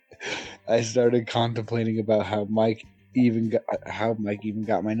walk. I started contemplating about how Mike even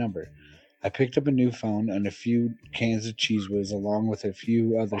got my number. I picked up a new phone and a few cans of Cheese Whiz along with a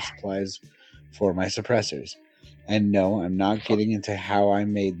few other supplies for my suppressors. And no, I'm not getting into how I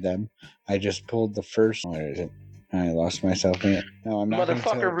made them. I just pulled the first... Where is it? I lost myself in it. No, I'm not.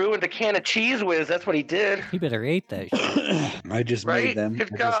 Motherfucker ruined a can of Cheese Whiz. That's what he did. He better ate that shit. I just made them. I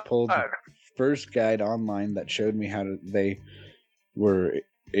just pulled the first guide online that showed me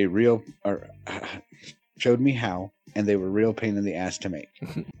showed me how, and they were real pain in the ass to make.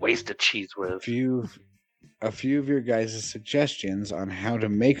 Waste of Cheese Whiz. a few of your guys' suggestions on how to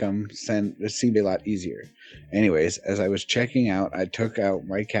make them seemed a lot easier. Anyways, as I was checking out, I took out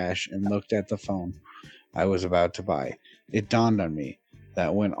my cash and looked at the phone I was about to buy. It dawned on me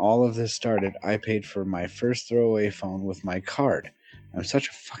that when all of this started, I paid for my first throwaway phone with my card. I'm such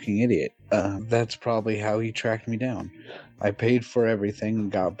a fucking idiot. That's probably how he tracked me down. I paid for everything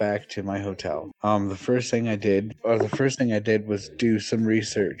and got back to my hotel. The first thing I did was do some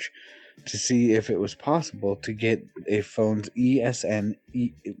research to see if it was possible to get a phone's ESN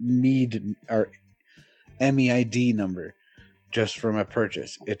MEID number just from a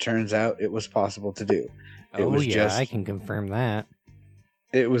purchase. It turns out it was possible to do. I can confirm that.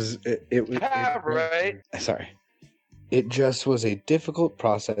 Right. Sorry. It just was a difficult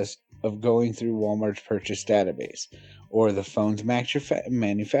process of going through Walmart's purchase database or the phone's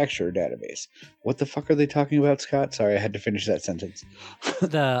manufacturer database. What the fuck are they talking about, Scott? Sorry, I had to finish that sentence.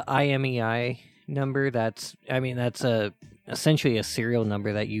 The IMEI number, that's essentially a serial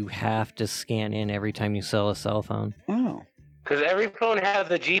number that you have to scan in every time you sell a cell phone. Oh. Because every phone has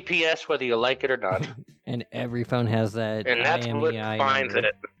the GPS, whether you like it or not. And every phone has that and that's IMEI what finds number.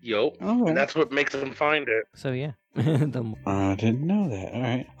 it. Yup. Oh. And that's what makes them find it. So, yeah. I didn't know that. All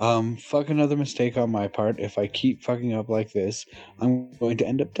right. Fuck another mistake on my part. If I keep fucking up like this, I'm going to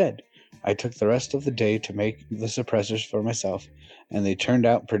end up dead. I took the rest of the day to make the suppressors for myself, and they turned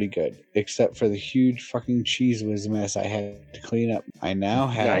out pretty good, except for the huge fucking cheese whiz mess I had to clean up. I now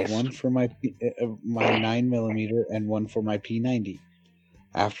have one for my 9mm and one for my P90.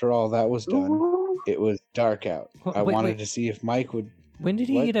 After all that was done, it was dark out. I wanted to see if Mike would... When did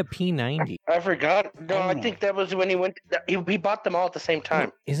he get a P90? I forgot. No, I think that was when he went... He bought them all at the same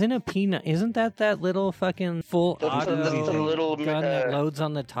time. Isn't that little fucking full auto little gun that loads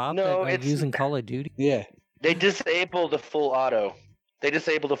on the top that I use in Call of Duty? Yeah. They disabled the full auto.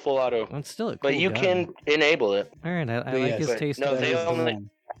 It's still a cool but you gun. Can enable it. All right, I like his taste. No, they only...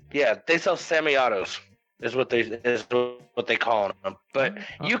 Yeah, they sell semi-autos. Is what they call them. But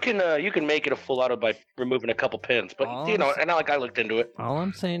you can make it a full auto by removing a couple pins. But and I looked into it. All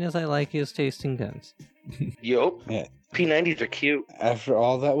I'm saying is I like his taste in guns. Yup. Yeah. P90s are cute. After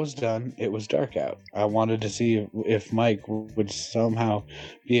all that was done, it was dark out. I wanted to see if Mike would somehow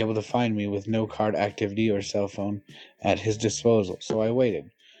be able to find me with no card activity or cell phone at his disposal. So I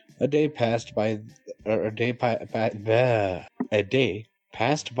waited. A day passed by,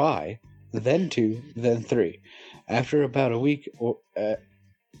 then 2, then 3. After about a week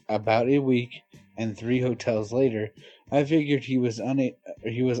and 3 hotels later, I figured he was only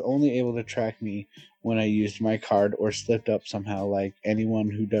able to track me when I used my card or slipped up somehow, like anyone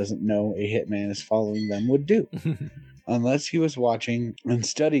who doesn't know a hitman is following them would do. Unless he was watching and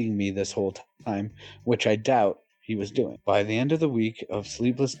studying me this whole time, which I doubt he was doing. By the end of the week of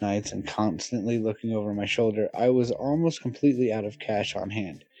sleepless nights and constantly looking over my shoulder, I was almost completely out of cash on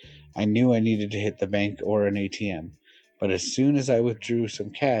hand. I knew I needed to hit the bank or an ATM, but as soon as I withdrew some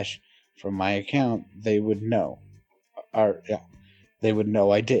cash from my account, they would know. They would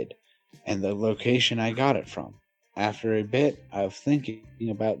know I did, and the location I got it from. After a bit of thinking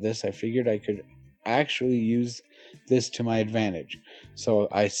about this, I figured I could actually use this to my advantage. So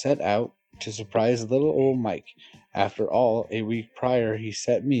I set out to surprise little old Mike. After all, a week prior he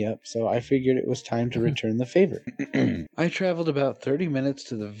set me up, so I figured it was time to return the favor. I traveled about 30 minutes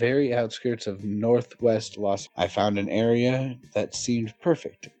to the very outskirts of northwest Los Angeles. I found an area that seemed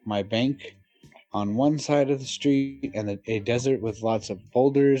perfect. My bank on one side of the street and a desert with lots of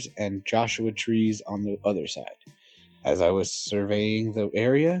boulders and Joshua trees on the other side. As I was surveying the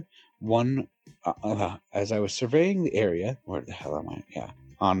area, where the hell am I? Yeah.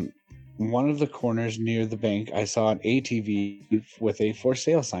 On one of the corners near the bank, I saw an ATV with a for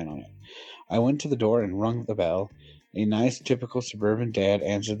sale sign on it. I went to the door and rung the bell. A nice, typical suburban dad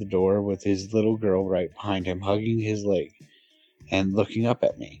answered the door with his little girl right behind him, hugging his leg and looking up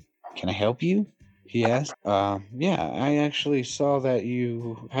at me. "Can I help you?" he asked. Yeah, I actually saw that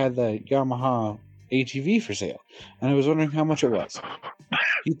you had the Yamaha ATV for sale, and I was wondering how much it was.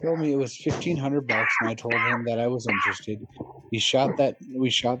 He told me it was $1,500, and I told him that I was interested. We shot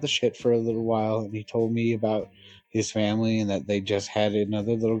the shit for a little while, and he told me about his family and that they just had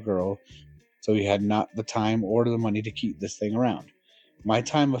another little girl, so he had not the time or the money to keep this thing around. My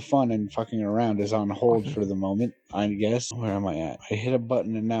time of fun and fucking around is on hold for the moment, I guess. Where am I at? I hit a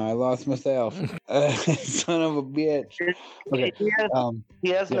button and now I lost myself. Son of a bitch. Okay. He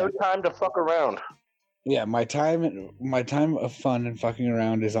has no time to fuck around. Yeah, my time of fun and fucking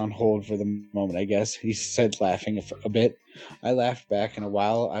around is on hold for the moment, I guess. He said, laughing a bit. I laughed back, and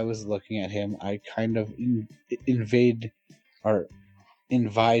while I was looking at him, I kind of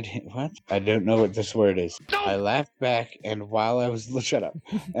invite him. What? I don't know what this word is. No! I laughed back, and while I was shut up,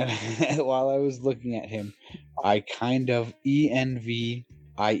 and while I was looking at him, I kind of envied.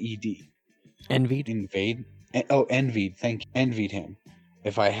 Envied. Envied. Thank you. Envied him.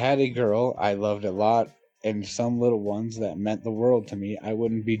 If I had a girl I loved a lot, and some little ones that meant the world to me, I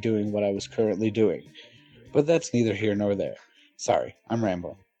wouldn't be doing what I was currently doing. But that's neither here nor there. Sorry, I'm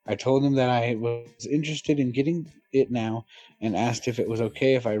rambling. I told him that I was interested in getting it now and asked if it was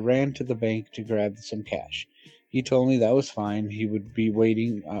okay if I ran to the bank to grab some cash. He told me that was fine. He would be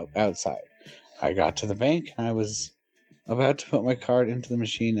waiting outside. I got to the bank and I was about to put my card into the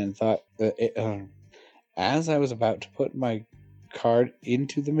machine and thought that as I was about to put my card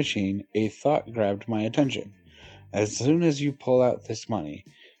into the machine, a thought grabbed my attention. As soon as you pull out this money,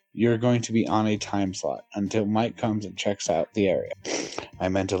 you're going to be on a time slot until Mike comes and checks out the area. I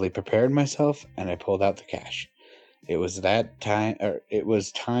mentally prepared myself and I pulled out the cash. It was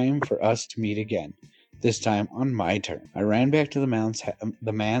time for us to meet again. This time on my turn. I ran back to the man's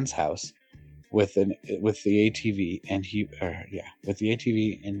house with the ATV and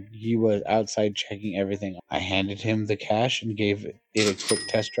he was outside checking everything. I handed him the cash and gave it a quick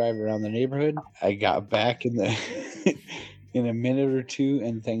test drive around the neighborhood. I got back in a minute or two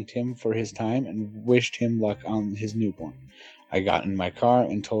and thanked him for his time and wished him luck on his newborn. I got in my car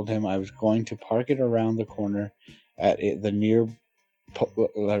and told him I was going to park it around the corner at the near. I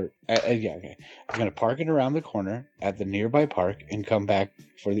was going to park it around the corner at the nearby park and come back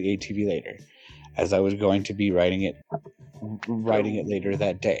for the ATV later, as I was going to be riding it later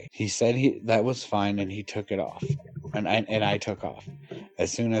that day. He said that was fine and he took it off, and I took off.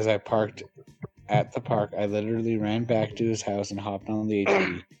 As soon as I parked at the park, I literally ran back to his house and hopped on the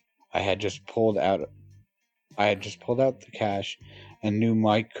ATV. I had just pulled out the cash and knew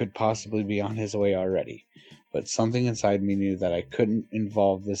Mike could possibly be on his way already. But something inside me knew that I couldn't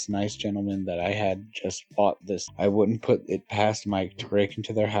involve this nice gentleman that I had just bought this. I wouldn't put it past Mike to break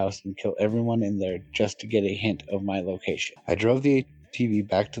into their house and kill everyone in there just to get a hint of my location. I drove the ATV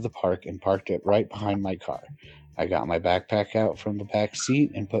back to the park and parked it right behind my car. I got my backpack out from the back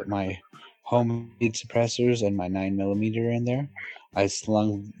seat and put my homemade suppressors and my 9mm in there. I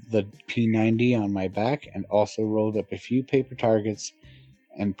slung the P90 on my back and also rolled up a few paper targets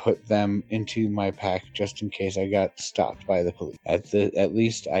and put them into my pack just in case I got stopped by the police. At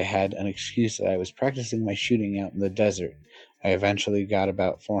least I had an excuse that I was practicing my shooting out in the desert. I eventually got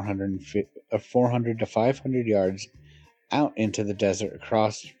about 400 to 500 yards out into the desert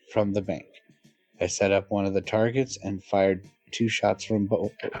across from the bank. I set up one of the targets and fired two shots from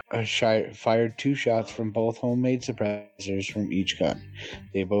both homemade suppressors from each gun.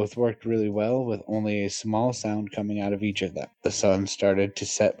 They both worked really well, with only a small sound coming out of each of them. The sun started to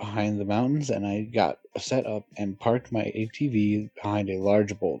set behind the mountains, and I got set up and parked my ATV behind a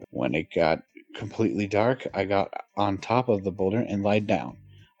large boulder. When it got completely dark, I got on top of the boulder and lied down.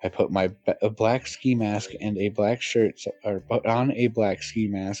 I put a black ski mask and a black shirt, put on a black ski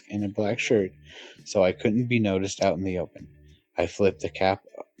mask and a black shirt, so I couldn't be noticed out in the open. I flipped the cap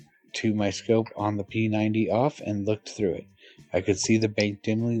to my scope on the P90 off and looked through it. I could see the bank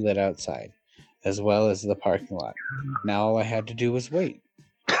dimly lit outside, as well as the parking lot. Now all I had to do was wait.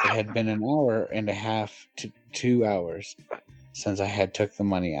 It had been an hour and a half to 2 hours since I had took the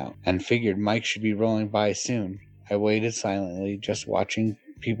money out, and figured Mike should be rolling by soon. I waited silently, just watching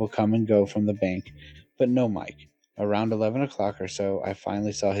people come and go from the bank, but no Mike. Around 11 o'clock or so, I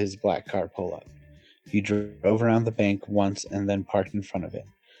finally saw his black car pull up. He drove around the bank once and then parked in front of it.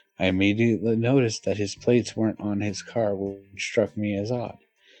 I immediately noticed that his plates weren't on his car, which struck me as odd.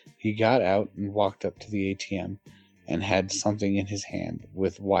 He got out and walked up to the ATM and had something in his hand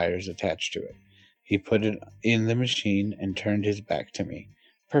with wires attached to it. He put it in the machine and turned his back to me.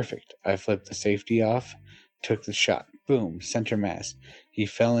 Perfect. I flipped the safety off, took the shot. Boom, center mass. He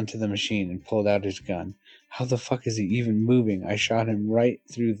fell into the machine and pulled out his gun. How the fuck is he even moving? I shot him right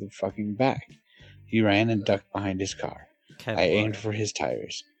through the fucking back. He ran and ducked behind his car. Kevlar. I aimed for his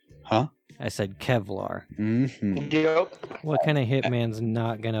tires. Huh? I said Kevlar. Mm-hmm. Yep. What kind of hitman's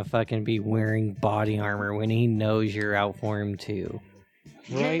not gonna fucking be wearing body armor when he knows you're out for him too?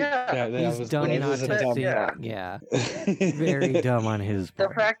 Right? Yeah. He's dumb not to think. Yeah. Very dumb on his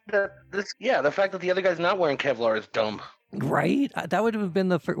part. The fact that the other guy's not wearing Kevlar is dumb. Right? That would have been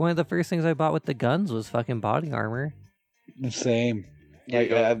one of the first things I bought with the guns was fucking body armor. Same. Like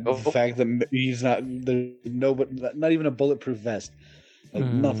the fact that he's not even a bulletproof vest, like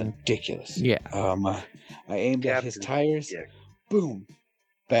nothing ridiculous. Yeah. I aimed at his tires. Yeah. Boom,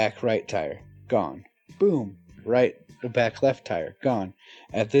 back right tire gone. Boom, back left tire gone.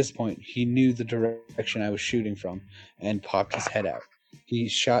 At this point, he knew the direction I was shooting from and popped his head out. He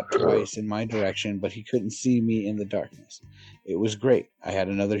shot twice in my direction, but he couldn't see me in the darkness. It was great. I had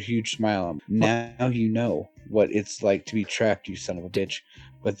another huge smile on me. Now you know what it's like to be trapped, you son of a bitch.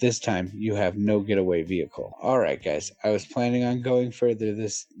 But this time, you have no getaway vehicle. Alright, guys. I was planning on going further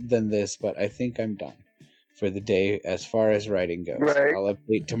than this, but I think I'm done for the day as far as writing goes. Right. I'll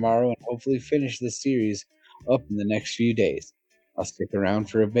update tomorrow and hopefully finish this series up in the next few days. I'll stick around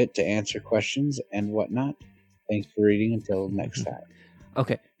for a bit to answer questions and whatnot. Thanks for reading. Until next time.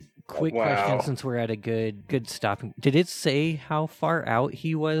 Okay. Quick question, since we're at a good stopping. Did it say how far out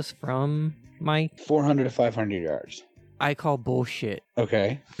he was from Mike? 400 to 500 yards. I call bullshit.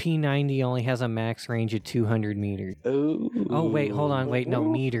 Okay. P90 only has a max range of 200 meters. Ooh. Oh, wait, hold on. Wait, no,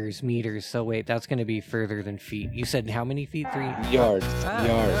 meters. So, wait, that's going to be further than feet. You said how many feet? 3? Yards.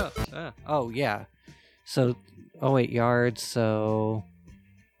 Oh, yeah. So, yards, so...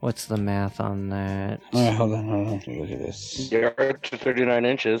 What's the math on that? All right, hold on. Look at this. Yards to 39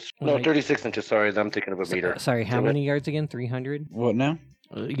 inches. No, Wait. 36 inches. Sorry, I'm thinking of a meter. Sorry, how many yards again? 300? What now?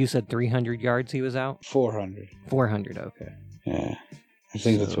 You said 300 yards he was out? 400. 400, okay. Yeah, I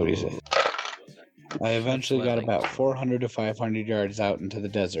think that's what he said. I eventually got about 400 to 500 yards out into the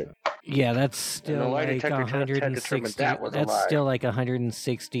desert. Yeah, that's still like detector 160. That's still like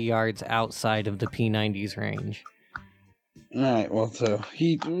 160 yards outside of the P90's range. All right, well, so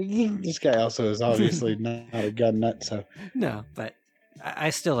this guy also is obviously not a gun nut, so. No, but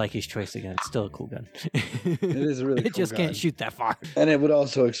I still like his choice of gun. It's still a cool gun. It is a really cool It just gun. can't shoot that far. And it would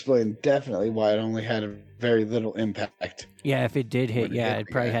also explain definitely why it only had a very little impact. Yeah, if it did hit, it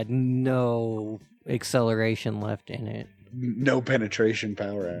probably guy. had no acceleration left in it. No penetration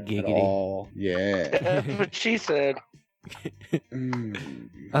power at Giggity. all. Yeah. That's what she said.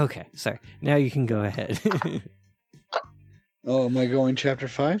 Okay, sorry. Now you can go ahead. Oh, am I going chapter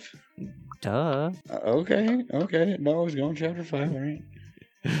 5? Duh. Okay. No, I was going chapter 5. All right.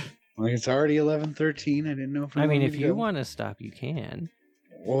 Well, it's already 11:13. I didn't know if we I mean, wanted if to you go. want to stop, you can.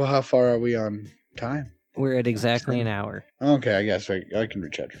 Well, how far are we on time? We're at exactly an hour. Okay, I guess I can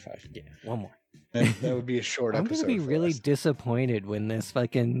read chapter 5. Yeah, one more. That would be a short I'm episode. going to be for really us. disappointed when this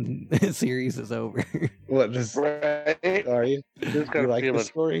fucking series is over. What does? Right. Are you? Just You got like feeling. the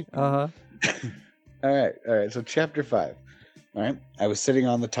story? Uh-huh. All right. So chapter 5. All right. I was sitting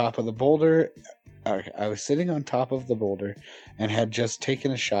on the top of the boulder. I was sitting on top of the boulder and had just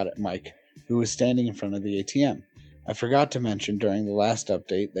taken a shot at Mike, who was standing in front of the ATM. I forgot to mention during the last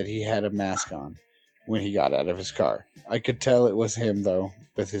update that he had a mask on when he got out of his car. I could tell it was him, though,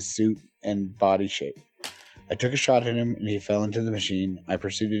 with his suit and body shape. I took a shot at him, and he fell into the machine. I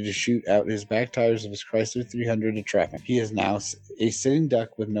proceeded to shoot out his back tires of his Chrysler 300 to trap him. He is now a sitting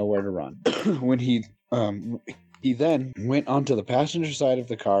duck with nowhere to run. When he then went onto the passenger side of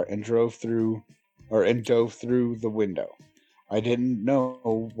the car and dove through the window. I didn't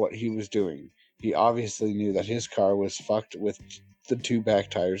know what he was doing. He obviously knew that his car was fucked with the 2 back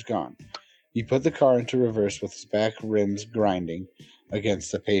tires gone. He put the car into reverse with his back rims grinding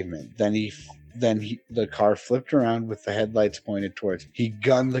against the pavement. Then the car flipped around with the headlights pointed towards me. He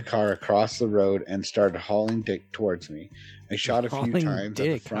gunned the car across the road and started hauling dick towards me. I shot a few Hauling times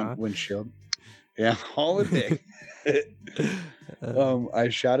dick, at the front huh? windshield. Yeah, hauling dick. I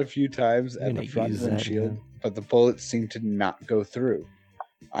shot a few times I'm at gonna the front use that, windshield, yeah. but the bullets seemed to not go through.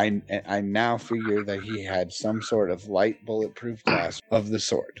 I now figure that he had some sort of light bulletproof glass of the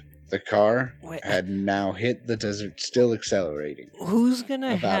sort. The car had now hit the desert, still accelerating. Who's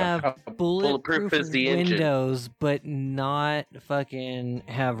gonna have how bulletproof is the engine? windows but not fucking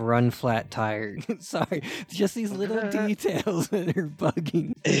have run flat tires? Sorry, just these little details that are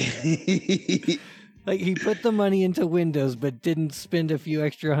bugging. Like, he put the money into windows but didn't spend a few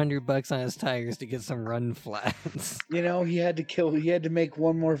extra $100 on his tires to get some run flats. You know, he had to make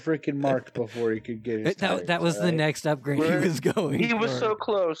one more freaking mark before he could get his tires, That was the next upgrade he was going He was for. so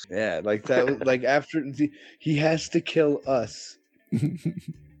close. Yeah, like that. Like after he has to kill us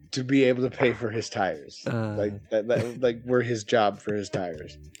to be able to pay for his tires. Like that. Like we're his job for his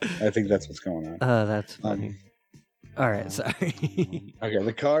tires. I think that's what's going on. That's funny. All right, sorry. Okay,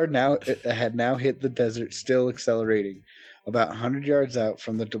 the car had now hit the desert, still accelerating. About 100 yards out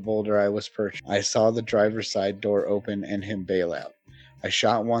from the boulder I was perched, I saw the driver's side door open and him bail out. I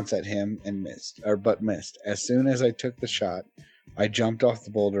shot once at him and missed. As soon as I took the shot, I jumped off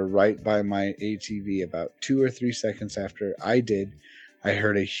the boulder right by my ATV. About 2 or 3 seconds after I did, I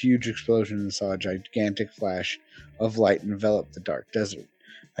heard a huge explosion and saw a gigantic flash of light envelop the dark desert.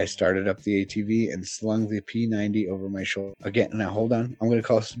 I started up the ATV and slung the P90 over my shoulder. Again, now hold on. I'm going to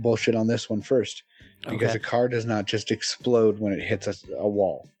call some bullshit on this one first. Because a car does not just explode when it hits a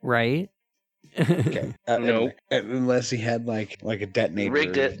wall. Right? Okay. Nope. Unless he had like a detonator.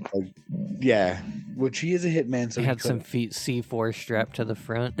 Rigged it. Like, yeah. Which he is a hitman, so He he had some could've. C4 strapped to the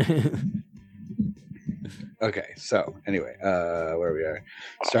front. Okay, so anyway, where we are.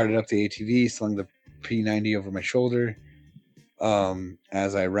 Started up the ATV, slung the P90 over my shoulder.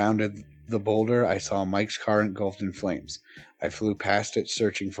 As I rounded the boulder, I saw Mike's car engulfed in flames. I flew past it,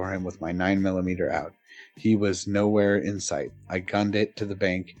 searching for him with my 9mm out. He was nowhere in sight. I gunned it to the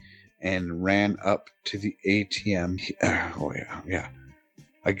bank and ran up to the ATM.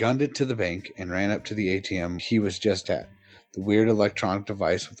 I gunned it to the bank and ran up to the ATM he was just at. The weird electronic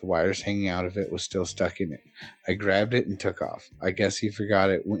device with the wires hanging out of it was still stuck in it. I grabbed it and took off. I guess he forgot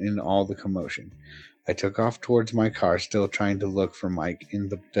it in all the commotion. I took off towards my car, still trying to look for Mike in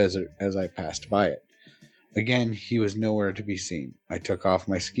the desert as I passed by it. Again, he was nowhere to be seen. I took off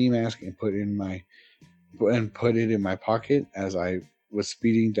my ski mask and put it in my pocket as I was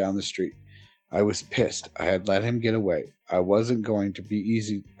speeding down the street. I was pissed. I had let him get away. It wasn't going to be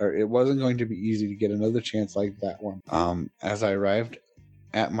easy to get another chance like that one. As I arrived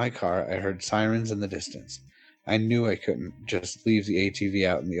at my car, I heard sirens in the distance. I knew I couldn't just leave the ATV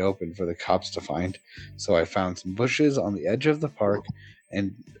out in the open for the cops to find, so I found some bushes on the edge of the park,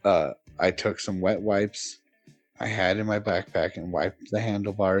 and I took some wet wipes I had in my backpack and wiped the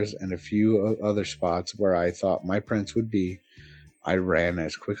handlebars and a few other spots where I thought my prints would be. I ran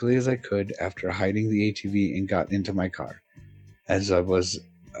as quickly as I could after hiding the ATV and got into my car. As I was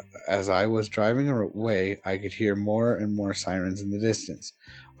driving away, I could hear more and more sirens in the distance.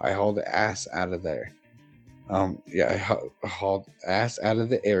 I hauled ass out of there. I hauled ass out of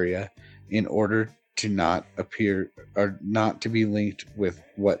the area in order to not appear or not to be linked with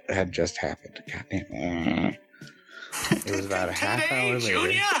what had just happened. God damn it. It was about a half hour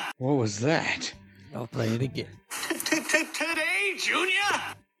later. What was that? I'll play it again. Today, Junior!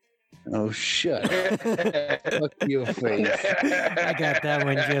 Oh, shut up. Fuck your face. I got that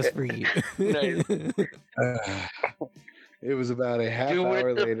one just for you. It was about a half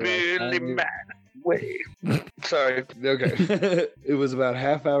hour later. Wait. Sorry. Okay. It was about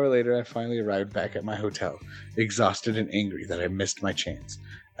half hour later I finally arrived back at my hotel, exhausted and angry that I missed my chance.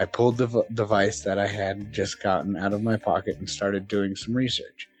 I pulled the device that I had just gotten out of my pocket and started doing some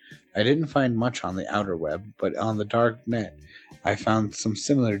research. I didn't find much on the outer web, but on the dark net, I found some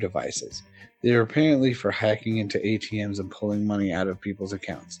similar devices. They were apparently for hacking into ATMs and pulling money out of people's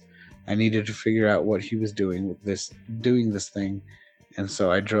accounts. I needed to figure out what he was doing this thing, and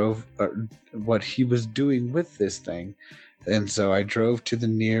so I drove what he was doing with this thing. And so I drove to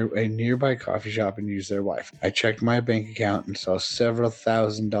a nearby coffee shop and used their Wi-Fi. I checked my bank account and saw several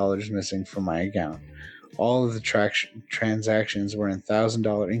 $1,000s missing from my account. All of the transactions were in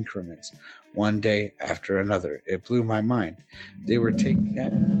 $1,000 increments, one day after another. It blew my mind. They were taking...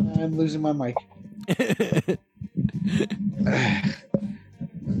 I'm losing my mic.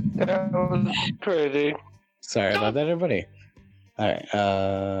 That was pretty. Sorry about that, everybody. All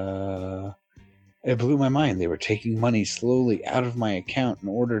right. It blew my mind. They were taking money slowly out of my account in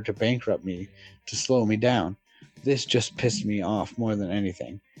order to bankrupt me, to slow me down. This just pissed me off more than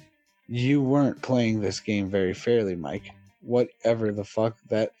anything. You weren't playing this game very fairly, Mike. Whatever the fuck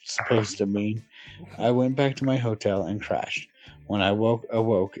that's supposed to mean. I went back to my hotel and crashed. When I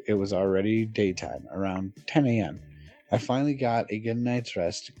awoke, it was already daytime, around 10 a.m. I finally got a good night's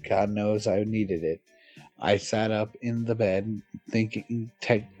rest. God knows I needed it. I sat up in the bed thinking.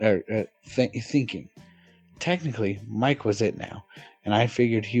 Technically, Mike was it now, and I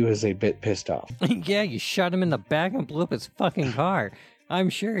figured he was a bit pissed off. Yeah, you shot him in the back and blew up his fucking car.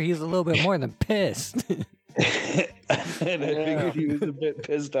 I'm sure he's a little bit more than pissed. And I figured he was a bit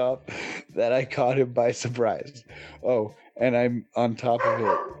pissed off that I caught him by surprise. Oh, and I'm on top of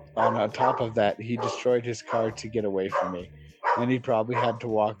it. On top of that, he destroyed his car to get away from me, and he probably had to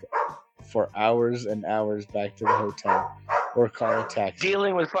walk for hours and hours back to the hotel or call a taxi.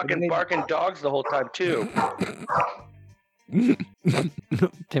 Dealing with fucking barking dogs the whole time, too.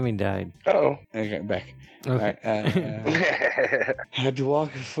 Timmy died. Uh-oh. Okay, back. Okay. Had to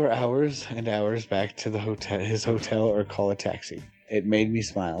walk for hours and hours back to his hotel or call a taxi. It made me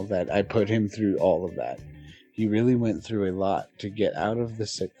smile that I put him through all of that. He really went through a lot to get out of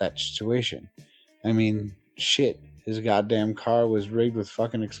that situation. I mean, shit. His goddamn car was rigged with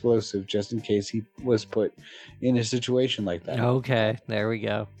fucking explosives just in case he was put in a situation like that. Okay, there we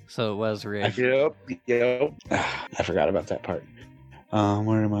go. So it was rigged. Yep. I forgot about that part.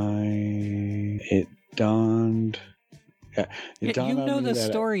 Where am I? It dawned. Yeah, you know the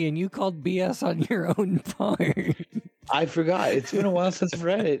story, and you called BS on your own part. I forgot. It's been a while since I've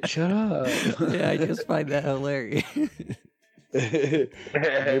read it. Shut up. Yeah, I just find that hilarious.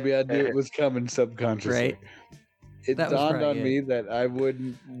 Maybe I knew it was coming subconsciously. Right. It dawned on me that I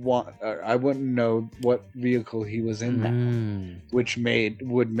wouldn't know what vehicle he was in now, which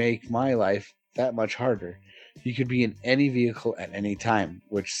would make my life that much harder. He could be in any vehicle at any time,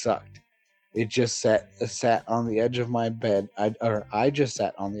 which sucked. It just sat on the edge of my bed. I just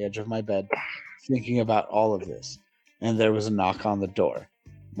sat on the edge of my bed, thinking about all of this, and there was a knock on the door.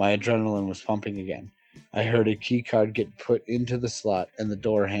 My adrenaline was pumping again. I heard a key card get put into the slot, and the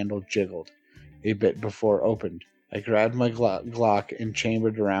door handle jiggled a bit before opened. I grabbed my Glock and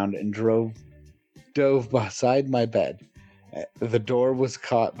chambered around and dove beside my bed. The door was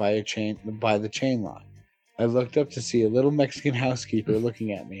caught by the chain lock. I looked up to see a little Mexican housekeeper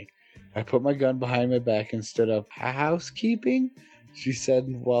looking at me. I put my gun behind my back and stood up. Housekeeping? She said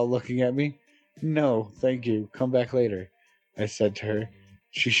while looking at me. No, thank you. Come back later, I said to her.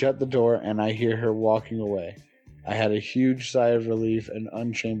 She shut the door and I hear her walking away. I had a huge sigh of relief and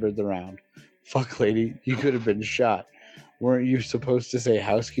unchambered the round. Fuck, lady, you could have been shot. Weren't you supposed to say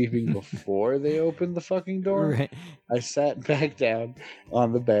housekeeping before they opened the fucking door? Right. I sat back down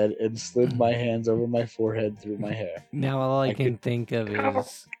on the bed and slid my hands over my forehead through my hair. Now all I can think of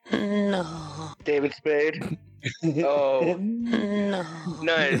is... No. David Spade. Oh. No.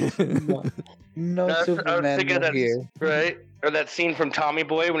 Nice. No Superman no here. Right? Or that scene from Tommy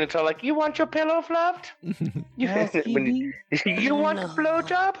Boy when it's all like, you want your pillow fluffed? You want a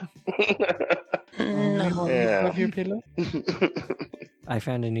blowjob? No. Yeah. Have your pillow? I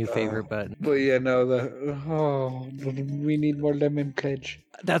found a new favorite button. But yeah, no, we need more lemon pledge.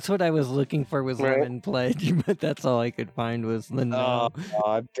 That's what I was looking for was lemon pledge, but that's all I could find was the no.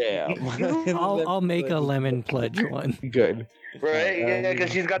 Oh, damn. I'll make a lemon pledge one. Good. Right? Yeah, because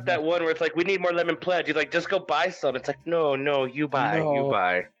she's got that one where it's like, we need more lemon pledge. He's like, just go buy some. It's like, no, you buy.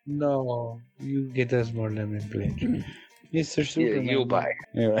 No, you get us more lemon pledge. Mr. Superman. Yeah, you buy.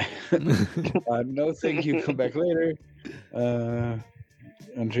 Anyway. No, thank you. Come back later.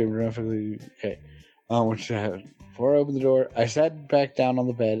 Okay. Which I had. Before I opened the door, I sat back down on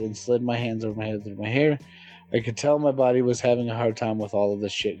the bed and slid my hands over my head through my hair. I could tell my body was having a hard time with all of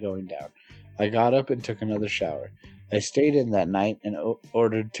this shit going down. I got up and took another shower. I stayed in that night and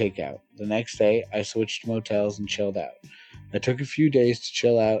ordered takeout. The next day, I switched motels and chilled out. I took a few days to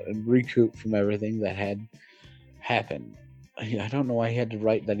chill out and recoup from everything that had happened. I don't know why he had to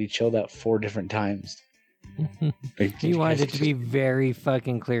write that he chilled out 4 different times. He wanted it to be very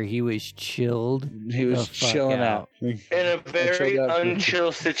fucking clear. He was chilled. He was chilling out. In a very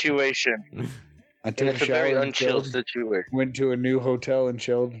unchill situation. I took a shower and unchill situation. Went to a new hotel and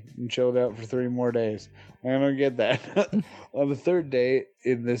chilled out for 3 more days. I don't get that. On the 3rd day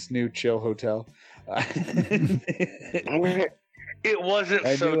in this new chill hotel, it wasn't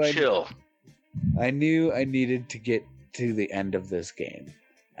so chill. I knew I needed to get to the end of this game.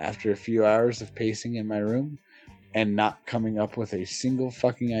 After a few hours of pacing in my room and not coming up with a single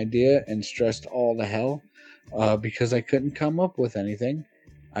fucking idea and stressed all to hell because I couldn't come up with anything,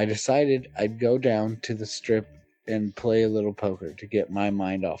 I decided I'd go down to the strip and play a little poker to get my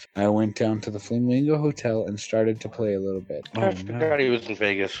mind off. I went down to the Flamingo Hotel and started to play a little bit. I forgot he was in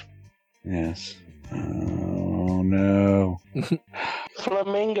Vegas. Yes. Oh no.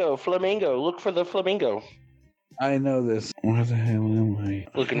 Flamingo. Look for the flamingo. I know this. Where the hell am I?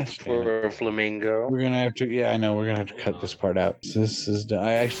 Looking for a flamingo. We're gonna have to. Yeah, I know. We're gonna have to cut this part out. This is.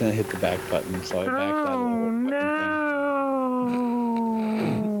 I accidentally hit the back button, so I backed out of the whole no.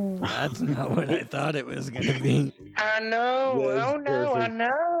 That's not what I thought it was gonna be. I know. Oh no, I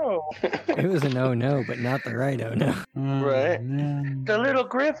know. It was an oh no, but not the right oh no. Right. The little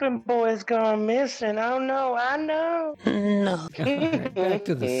Griffin boy's gone missing. Oh no, I know. No. Back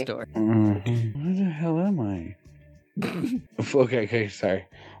to the story. Where the hell am I? Okay, sorry.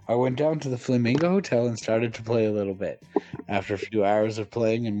 I went down to the Flamingo Hotel and started to play a little bit. After a few hours of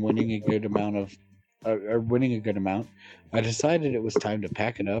playing and winning a good amount, I decided it was time to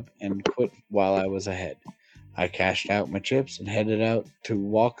pack it up and quit while I was ahead. I cashed out my chips and headed out to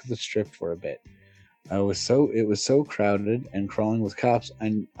walk the strip for a bit. It was so crowded and crawling with cops,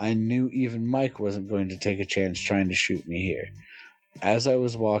 and I knew even Mike wasn't going to take a chance trying to shoot me here. As I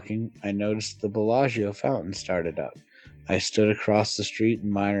was walking, I noticed the Bellagio fountain started up. I stood across the street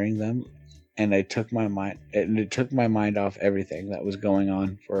admiring them, and it took my mind off everything that was going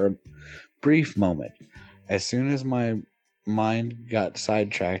on for a brief moment. As soon as my mind got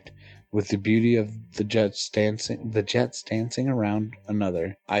sidetracked with the beauty of the jets dancing around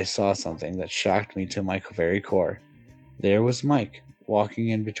another, I saw something that shocked me to my very core. There was Mike, walking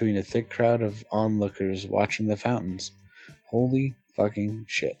in between a thick crowd of onlookers watching the fountains. Holy fucking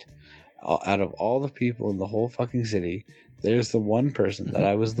shit. Out of all the people in the whole fucking city, There's the one person that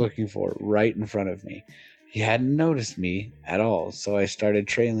I was looking for right in front of me. He hadn't noticed me at all, so I started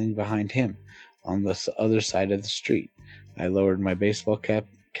trailing behind him on the other side of the street. I lowered my baseball cap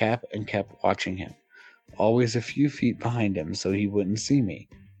and kept watching him, always a few feet behind him so he wouldn't see me.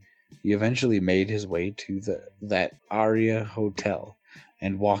 He eventually made his way to that Aria hotel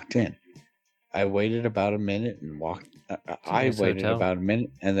and walked in. I waited about a minute and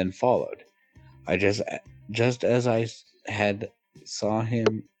then followed. I just as I saw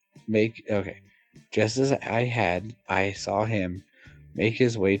him make make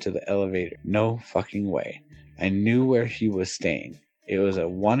his way to the elevator. No fucking way. I knew where he was staying. It was a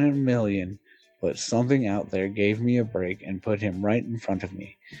 1 in a million, but something out there gave me a break and put him right in front of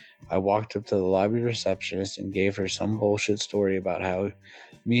me. I walked up to the lobby receptionist and gave her some bullshit story about how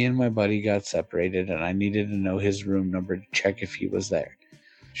me and my buddy got separated and I needed to know his room number to check if he was there.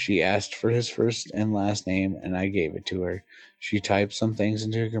 She asked for his first and last name and I gave it to her. She typed some things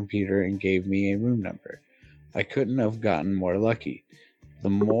into her computer and gave me a room number. I couldn't have gotten more lucky. The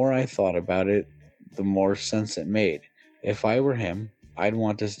more I thought about it, the more sense it made. If I were him, I'd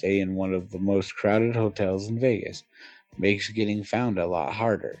want to stay in one of the most crowded hotels in Vegas. Makes getting found a lot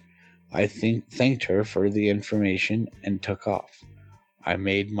harder. I thanked her for the information and took off. I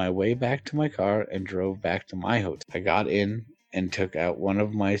made my way back to my car and drove back to my hotel. I got in and took out one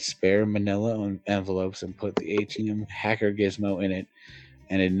of my spare manila envelopes and put the ATM hacker gizmo in it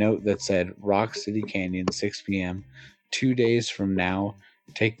and a note that said, Rock City Canyon, 6 p.m., 2 days from now,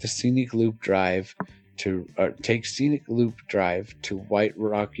 take Scenic Loop Drive to White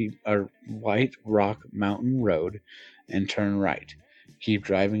Rock Mountain Road and turn right. Keep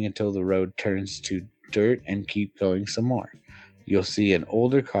driving until the road turns to dirt and keep going some more. You'll see an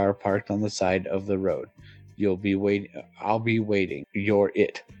older car parked on the side of the road. I'll be waiting. You're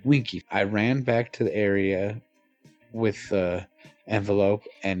it. Winky. I ran back to the area with the envelope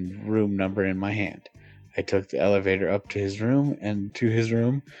and room number in my hand. I took the elevator up to his room, a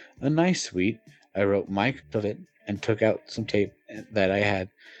nice suite. I wrote Mike of it and took out some tape that I had,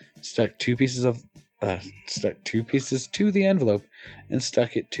 stuck two pieces to the envelope and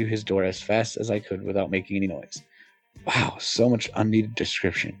stuck it to his door as fast as I could without making any noise. Wow, so much unneeded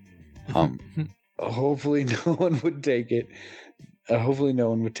description. Hopefully no one would take it.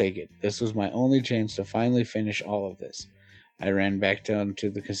 This was my only chance to finally finish all of this. I ran back down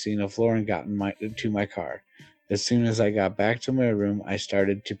to the casino floor and got to my car. As soon as I got back to my room, I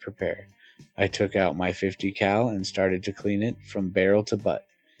started to prepare. I took out my .50 cal and started to clean it from barrel to butt.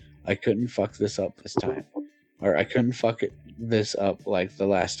 I couldn't fuck this up this time. I couldn't fuck this up like the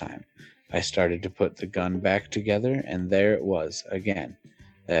last time. I started to put the gun back together, and there it was again.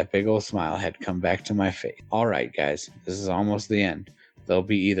 That big old smile had come back to my face. All right, guys, this is almost the end. There'll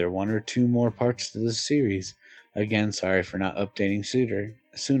be either 1 or 2 more parts to this series. Again, sorry for not updating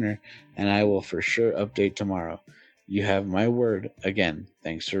sooner, and I will for sure update tomorrow. You have my word. Again,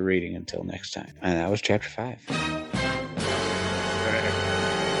 thanks for reading. Until next time. And that was chapter 5.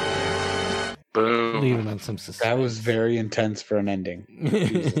 Boom. Leaving on some suspense. That was very intense for an ending.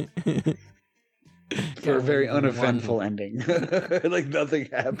 For a very uneventful ending. Like nothing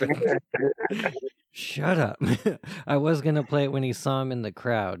happened. Shut up. I was going to play it when he saw him in the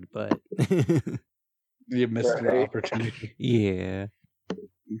crowd, but... You missed the opportunity. Yeah.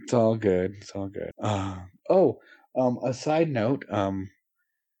 It's all good. A side note,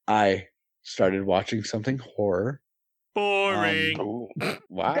 I started watching something horror. Boring.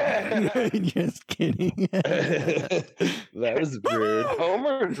 Wow. Just kidding. That was rude.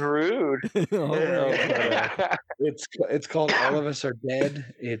 Homer's rude. It's called All of Us Are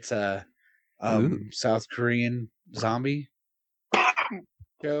Dead. It's a South Korean zombie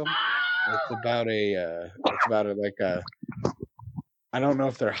show. It's about I don't know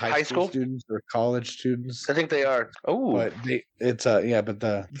if they're high school students or college students. I think they are. Oh, but but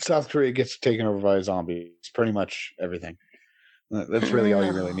the South Korea gets taken over by a zombie. It's pretty much everything. That's really all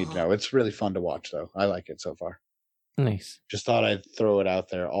you really need to know. It's really fun to watch, though. I like it so far. Nice. Just thought I'd throw it out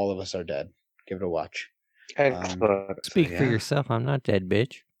there. All of Us Are Dead. Give it a watch. excellent. Speak for yourself. I'm not dead,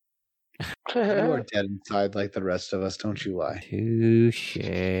 bitch. You are dead inside like the rest of us. Don't you lie. Touche.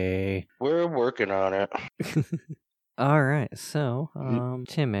 We're working on it. All right. So,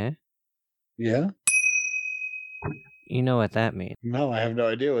 Timmy. Yeah? You know what that means. No, I have no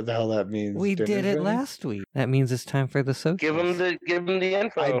idea what the hell that means. We did it last week. That means it's time for the social. Give him the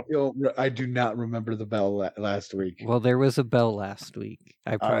info. I do not remember the bell last week. Well, there was a bell last week.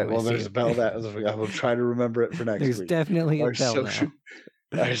 I promise. All right, well, there's a bell that I will try to remember it for next week. There's definitely a bell now.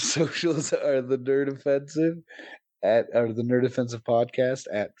 Our socials are the Nerd Offensive the Nerd Offensive Podcast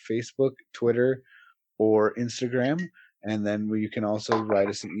at Facebook, Twitter, or Instagram. And then you can also write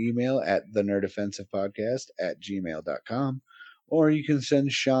us an email at thenerdofensivepodcast@gmail.com, or you can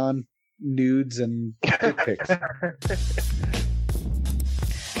send Shawn nudes and dick pics.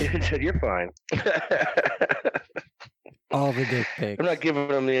 You're fine. All the dick pics. I'm not giving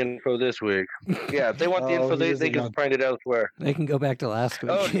them the info this week. Yeah, if they want the info, they can find it elsewhere. They can go back to last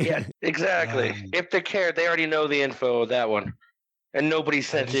week. Oh, yeah, exactly. If they care, they already know the info of that one. And nobody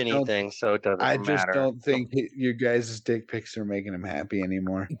sent anything, so it doesn't matter. I just don't think you guys' dick pics are making him happy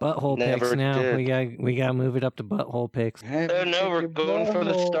anymore. Butthole pics now. Did. We got to move it up to butthole pics. Oh, no, we're going for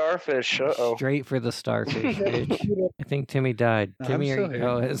the starfish. Uh-oh. Straight for the starfish, bitch. I think Timmy died. Timmy,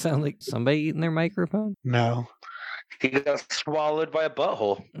 it sounds like somebody eating their microphone? No. He got swallowed by a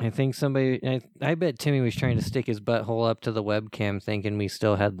butthole. I think somebody... I bet Timmy was trying to stick his butthole up to the webcam thinking we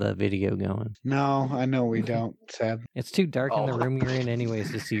still had the video going. No, I know we don't, sadly. It's too dark in the room you're in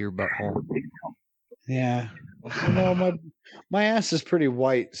anyways to see your butthole. Yeah. No, my ass is pretty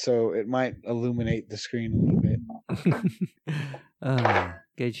white, so it might illuminate the screen a little bit.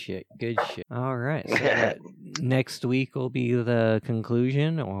 Good shit. Good shit. All right. So next week will be the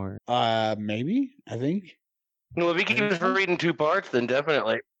conclusion, or? Maybe, I think. Well, if we keep reading 2 parts, then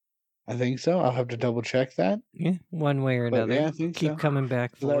definitely. I think so. I'll have to double check that. Yeah, one way or another. Yeah, I think keep coming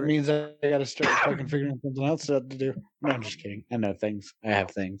back for that means I got to start fucking figuring something else out to do. No, I'm just kidding. I know things. I have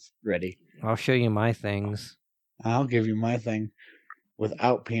things ready. I'll show you my things. I'll give you my thing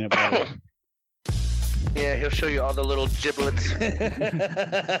without peanut butter. Yeah, he'll show you all the little giblets.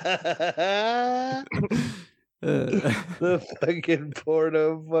 The fucking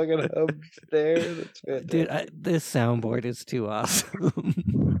porno fucking upstairs. Dude, this soundboard is too awesome.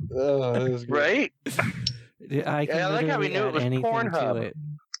 Right? Dude, I like how we knew it was Pornhub.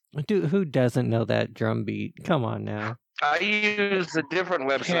 Dude, who doesn't know that drum beat? Come on now. I use a different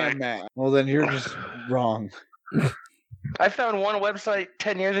website. Well, then you're just wrong. I found one website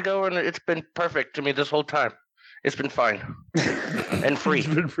 10 years ago, and it's been perfect to me this whole time. It's been fine and free. It's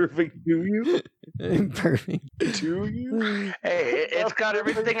been perfect to you. Perfect to you. Hey, it's got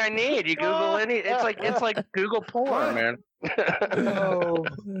everything I need. You Google it's like Google porn, man.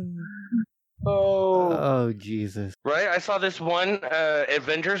 Oh, Jesus! Right? I saw this one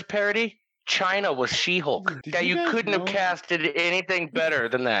Avengers parody. China was She-Hulk. Yeah, you couldn't have casted anything better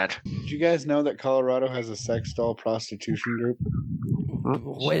than that. Did you guys know that Colorado has a sex doll prostitution group?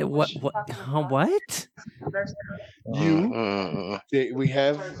 Wait, what? We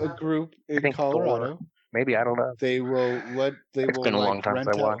have a group in Colorado. Maybe, I don't know. They will been a long time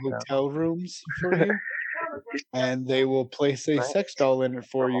rent out hotel rooms for you, and they will place a sex doll in it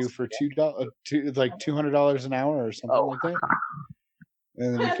for you for $200 an hour or something like that.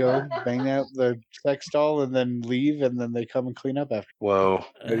 And then we go bang out the sex doll and then leave, and then they come and clean up after. Whoa!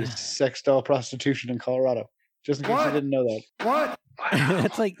 There's sex doll prostitution in Colorado. Just in case you didn't know that. What?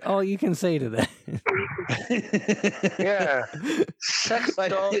 That's like all you can say to that. Yeah. Sex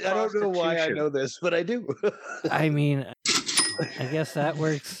doll. I don't know why I know this, but I do. I mean, I guess that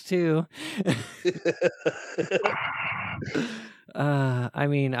works too. I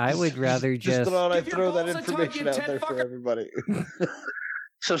mean, I would rather just thought I'd throw that information out there for everybody.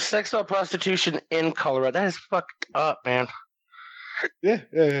 So sex doll prostitution in Colorado, that is fucked up, man. Yeah.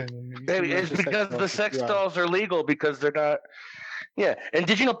 It's because the sex dolls are legal because they're not. Yeah, and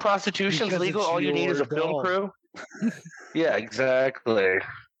did you know prostitution's legal? All you need is a film crew. Yeah, exactly.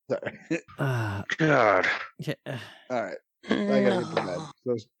 Sorry. God. Yeah. All right. I gotta get to bed.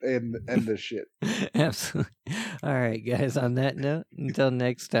 So end this shit. Absolutely. All right, guys. On that note, until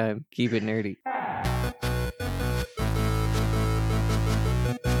next time, keep it nerdy.